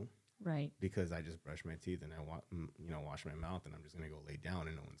know, right? Because I just brush my teeth and I wash my mouth, and I'm just gonna go lay down,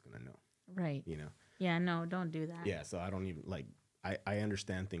 and no one's gonna know, right? Yeah, no, don't do that. Yeah, so I don't even like. I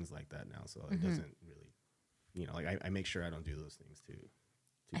understand things like that now, so it doesn't really, like I make sure I don't do those things too.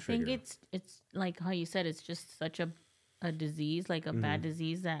 I think it's like how you said, it's just such a disease, like a bad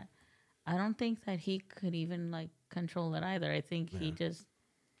disease that I don't think that he could even like control it either. I think he Yeah. just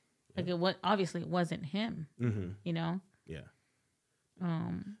like obviously it wasn't him. Mm-hmm. You know. Yeah.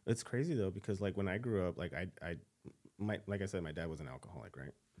 It's crazy though, because like when I grew up, like like I said, my dad was an alcoholic,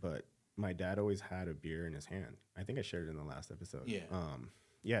 right? But my dad always had a beer in his hand. I think I shared it in the last episode. Yeah.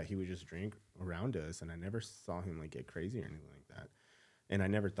 Yeah, he would just drink around us, and I never saw him like get crazy or anything like that. And I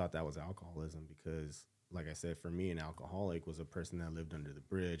never thought that was alcoholism because, like I said, for me, an alcoholic was a person that lived under the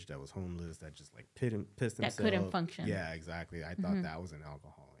bridge, that was homeless, that just like pissed himself. That couldn't function. Yeah, exactly. I thought that was an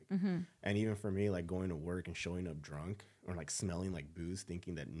alcoholic. And even for me, like going to work and showing up drunk or like smelling like booze,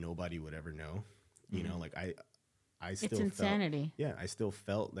 thinking that nobody would ever know, you know, like I still It's insanity. I still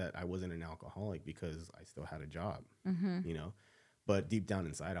felt that I wasn't an alcoholic because I still had a job, you know. But deep down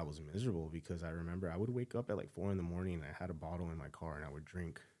inside, I was miserable because I remember I would wake up at like 4 a.m. and I had a bottle in my car and I would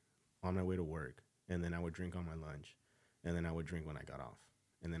drink on my way to work. And then I would drink on my lunch. And then I would drink when I got off.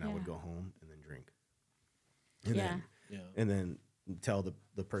 And then I would go home and then drink. And then tell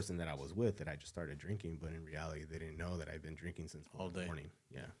the person that I was with that I just started drinking. But in reality, they didn't know that I'd been drinking since All day. morning.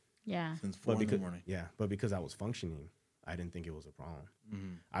 Yeah. Yeah. Since 4 in the morning. Yeah. But because I was functioning, I didn't think it was a problem.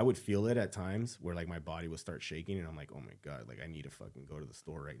 I would feel it at times where like my body would start shaking and I'm like, oh my God, like I need to fucking go to the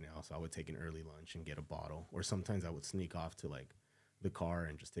store right now. So I would take an early lunch and get a bottle. Or sometimes I would sneak off to like the car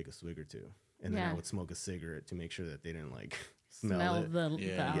and just take a swig or two. And then I would smoke a cigarette to make sure that they didn't like smell it. the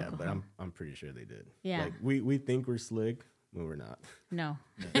Yeah, alcohol. but I'm pretty sure they did. Yeah. Like we think we're slick, but we're not. No.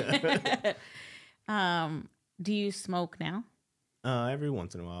 Do you smoke now? Every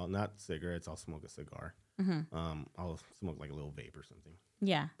once in a while, not cigarettes. I'll smoke a cigar. I'll smoke like a little vape or something.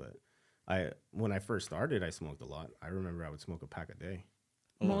 Yeah. But when I first started, I smoked a lot. I remember I would smoke a pack a day.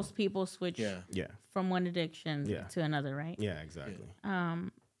 Most people switch Yeah. from one addiction to another, right? Yeah, exactly.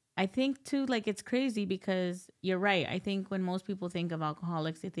 I think too, like it's crazy because you're right. I think when most people think of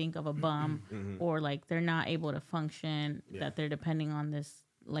alcoholics, they think of a bum or like they're not able to function, that they're depending on this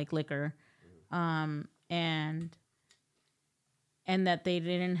like liquor, and that they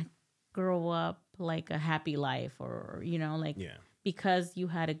didn't grow up like a happy life or you know like because you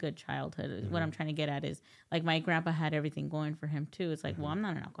had a good childhood. What I'm trying to get at is like my grandpa had everything going for him too. It's like, well, I'm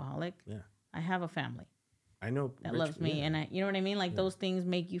not an alcoholic. Yeah. I have a family I know that loves me, and I, you know what I mean? Like those things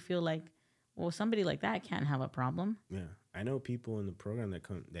make you feel like, well, somebody like that can't have a problem. Yeah, I know people in the program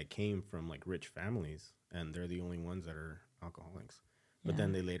that came from like rich families, and they're the only ones that are alcoholics. But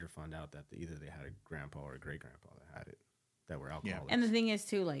then they later found out that either they had a grandpa or a great grandpa that had it, that were alcoholics. And the thing is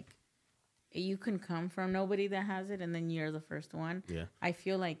too, like you can come from nobody that has it, and then you're the first one. Yeah, I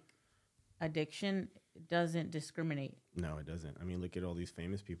feel like addiction doesn't discriminate. No, it doesn't. I mean, look at all these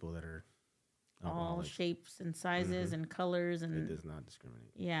famous people that are All alcoholics. shapes and sizes and colors, and It does not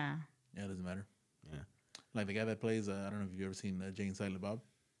discriminate. yeah. Yeah, it doesn't matter. Yeah. Like the guy that plays, I don't know if you've ever seen Jane Silent Bob.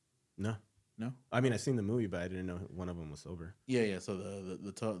 No. No? I mean, I've seen the movie, but I didn't know one of them was sober. Yeah. So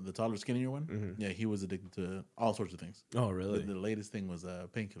the taller, skinnier one, yeah, he was addicted to all sorts of things. Oh, really? The latest thing was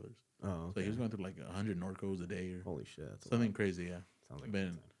painkillers. Oh, okay. So he was going through like 100 Norcos a day or Holy shit. That's something crazy. Yeah. Sounds like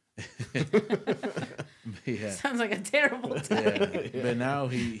Ben. a Yeah. Sounds like a terrible time. Yeah. But now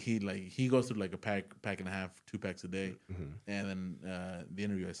he goes through like a pack and a half, 2 packs a day, and then the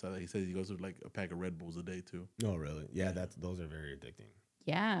interview I saw that he says he goes through like a pack of Red Bulls a day too. Oh, really? Yeah, those are very addicting.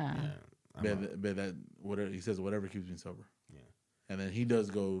 Yeah. Yeah. But that whatever he says, whatever keeps me sober. Yeah. And then he does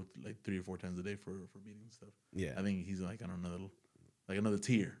go like 3 or 4 times a day for meetings and stuff. Yeah. I think he's like on another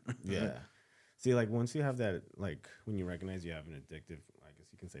tier. Yeah. See, like once you have that, like when you recognize you have an addictive, I guess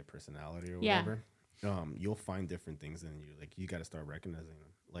you can say personality or Yeah. whatever, you'll find different things and you got to start recognizing them.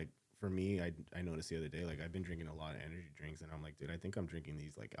 Like for me, I noticed the other day, like I've been drinking a lot of energy drinks and I'm like, dude, I think I'm drinking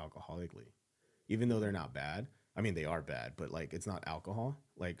these like alcoholically, even though they're not bad. I mean, they are bad, but like it's not alcohol.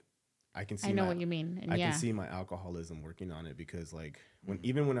 Like I can see. I know what you mean. And I can see my alcoholism working on it because like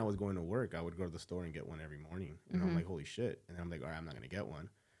even when I was going to work, I would go to the store and get one every morning, and I'm like, holy shit! And I'm like, all right, I'm not gonna get one.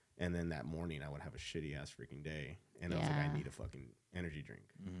 And then that morning, I would have a shitty ass freaking day, and I was like, I need a fucking energy drink,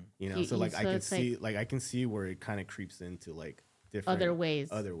 you know. So like I can see, like I can see where it kind of creeps into like different other ways.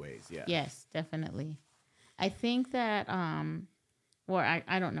 Yeah. Yes, definitely. I think that, or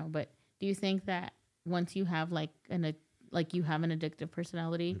I don't know, but do you think that once you have like you have an addictive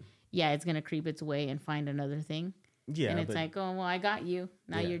personality, yeah, it's gonna creep its way and find another thing. Yeah, and it's like, oh well, I got you.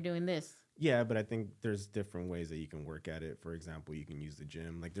 Now you're doing this. Yeah, but I think there's different ways that you can work at it. For example, you can use the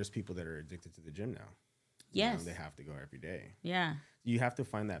gym. Like there's people that are addicted to the gym now. Yes. You know, they have to go every day. Yeah. You have to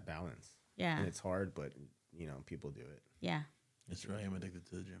find that balance. Yeah. And it's hard, but you know, people do it. Yeah. That's right. I'm addicted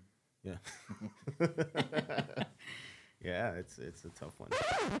to the gym. Yeah. Yeah, it's a tough one.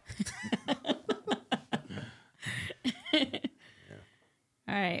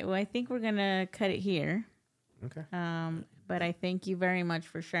 All right. Well, I think we're gonna cut it here. Okay. But I thank you very much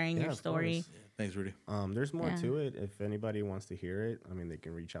for sharing your of story. course. Thanks, Rudy. There's more to it. If anybody wants to hear it, I mean, they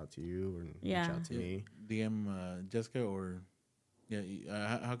can reach out to you or reach out to me. DM Jessica or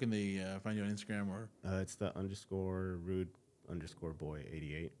how can they find you on Instagram or? It's the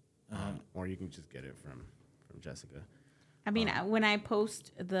 _Rude_boy88, or you can just get it from Jessica. I mean, when I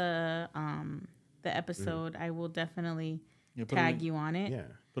post the episode, I will definitely tag you on it. Yeah.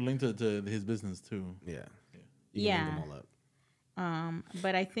 Put a link to his business too. Yeah. You can link them all up.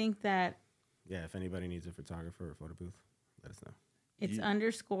 But I think that if anybody needs a photographer or photo booth, let us know. it's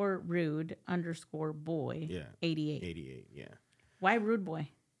 _Rude_boy. Yeah. 88. 88. Yeah. Why Rude Boy?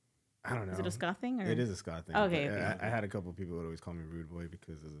 I don't know. Is it a ska thing? Or? It is a ska thing. Okay. I had a couple of people who would always call me Rude Boy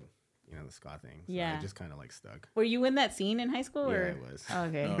because of the ska thing. So Yeah. I just kind of like stuck. Were you in that scene in high school? Yeah, or? I was.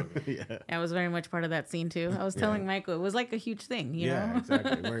 Okay. Yeah. I was very much part of that scene too. I was telling Michael, it was like a huge thing, you know?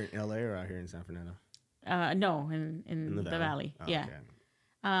 Exactly. We're in LA or out here in San Fernando? No, in the valley. Oh, yeah.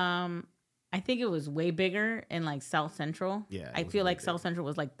 Okay. I think it was way bigger in like South Central. Yeah, it I was feel way like South Central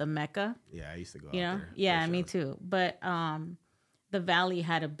was like the Mecca. Yeah, I used to go You out know? there. Yeah, for me shows. too. But the valley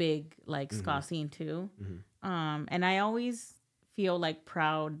had a big like ska scene too. And I always feel like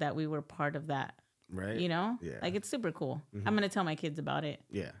proud that we were part of that. Right? You know? Yeah. Like it's super cool. I'm gonna tell my kids about it.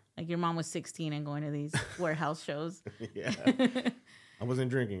 Yeah. Like your mom was 16 and going to these warehouse shows. Yeah. I wasn't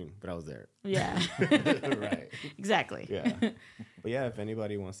drinking, but I was there. Yeah. Right. Exactly. Yeah. But yeah, if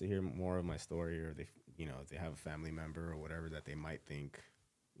anybody wants to hear more of my story, or if they have a family member or whatever that they might think,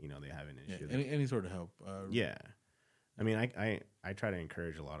 they have an issue. Any sort of help. Yeah. I mean, I try to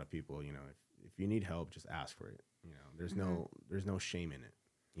encourage a lot of people, if you need help, just ask for it. There's no shame in it.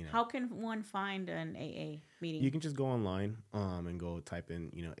 How can one find an AA meeting? You can just go online and go type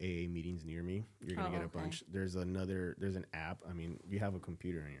in, AA meetings near me. You're going to get a bunch. There's an app. I mean, you have a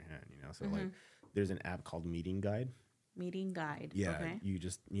computer in your hand, so like there's an app called Meeting Guide. Meeting Guide. Yeah. Okay. You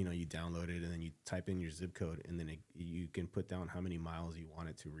just, you download it and then you type in your zip code and then you can put down how many miles you want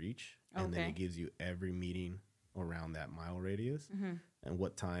it to reach. And then it gives you every meeting around that mile radius and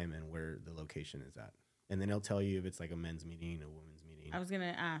what time and where the location is at. And then it'll tell you if it's like a men's meeting, a women's meeting. I was going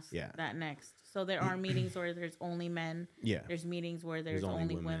to ask that next. So there are meetings where there's only men. Yeah. There's meetings where there's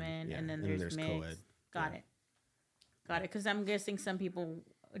only women. Yeah. And then there's mixed. co-ed. Got it. Because I'm guessing some people,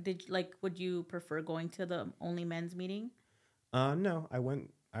 would you prefer going to the only men's meeting? No, I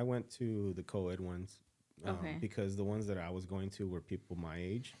went to the co-ed ones because the ones that I was going to were people my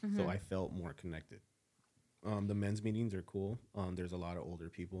age. So I felt more connected. The men's meetings are cool. There's a lot of older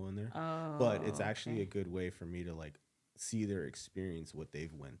people in there, but it's actually a good way for me to like see their experience, what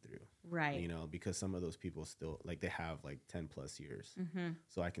they've went through. Right. Because some of those people still like they have like 10 plus years.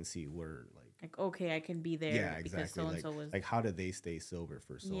 So I can see where like okay, I can be there. Yeah, exactly. Because so-and-so was like how did they stay sober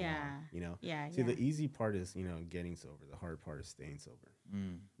for so long? Yeah. See, the easy part is, getting sober. The hard part is staying sober.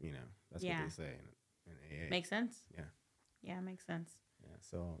 That's what they say in AA. Makes sense. Yeah. Yeah, makes sense. Yeah.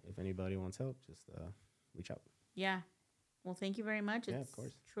 So if anybody wants help, just reach out. Yeah. Well, thank you very much. Yeah, it's of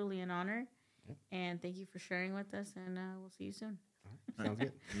course. Truly an honor. Yep. And thank you for sharing with us. And we'll see you soon. All right. Sounds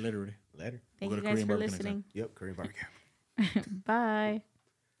good. Literally. Later. Thank We'll you go to guys Korean for barbecue next listening. Yep. Korean barbecue. Bye.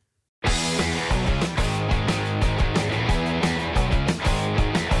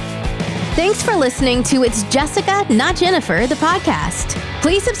 Thanks for listening to It's Jessica, Not Jennifer, the podcast.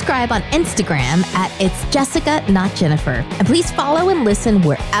 Please subscribe on Instagram at It's Jessica, Not Jennifer. And please follow and listen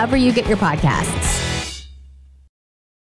wherever you get your podcasts.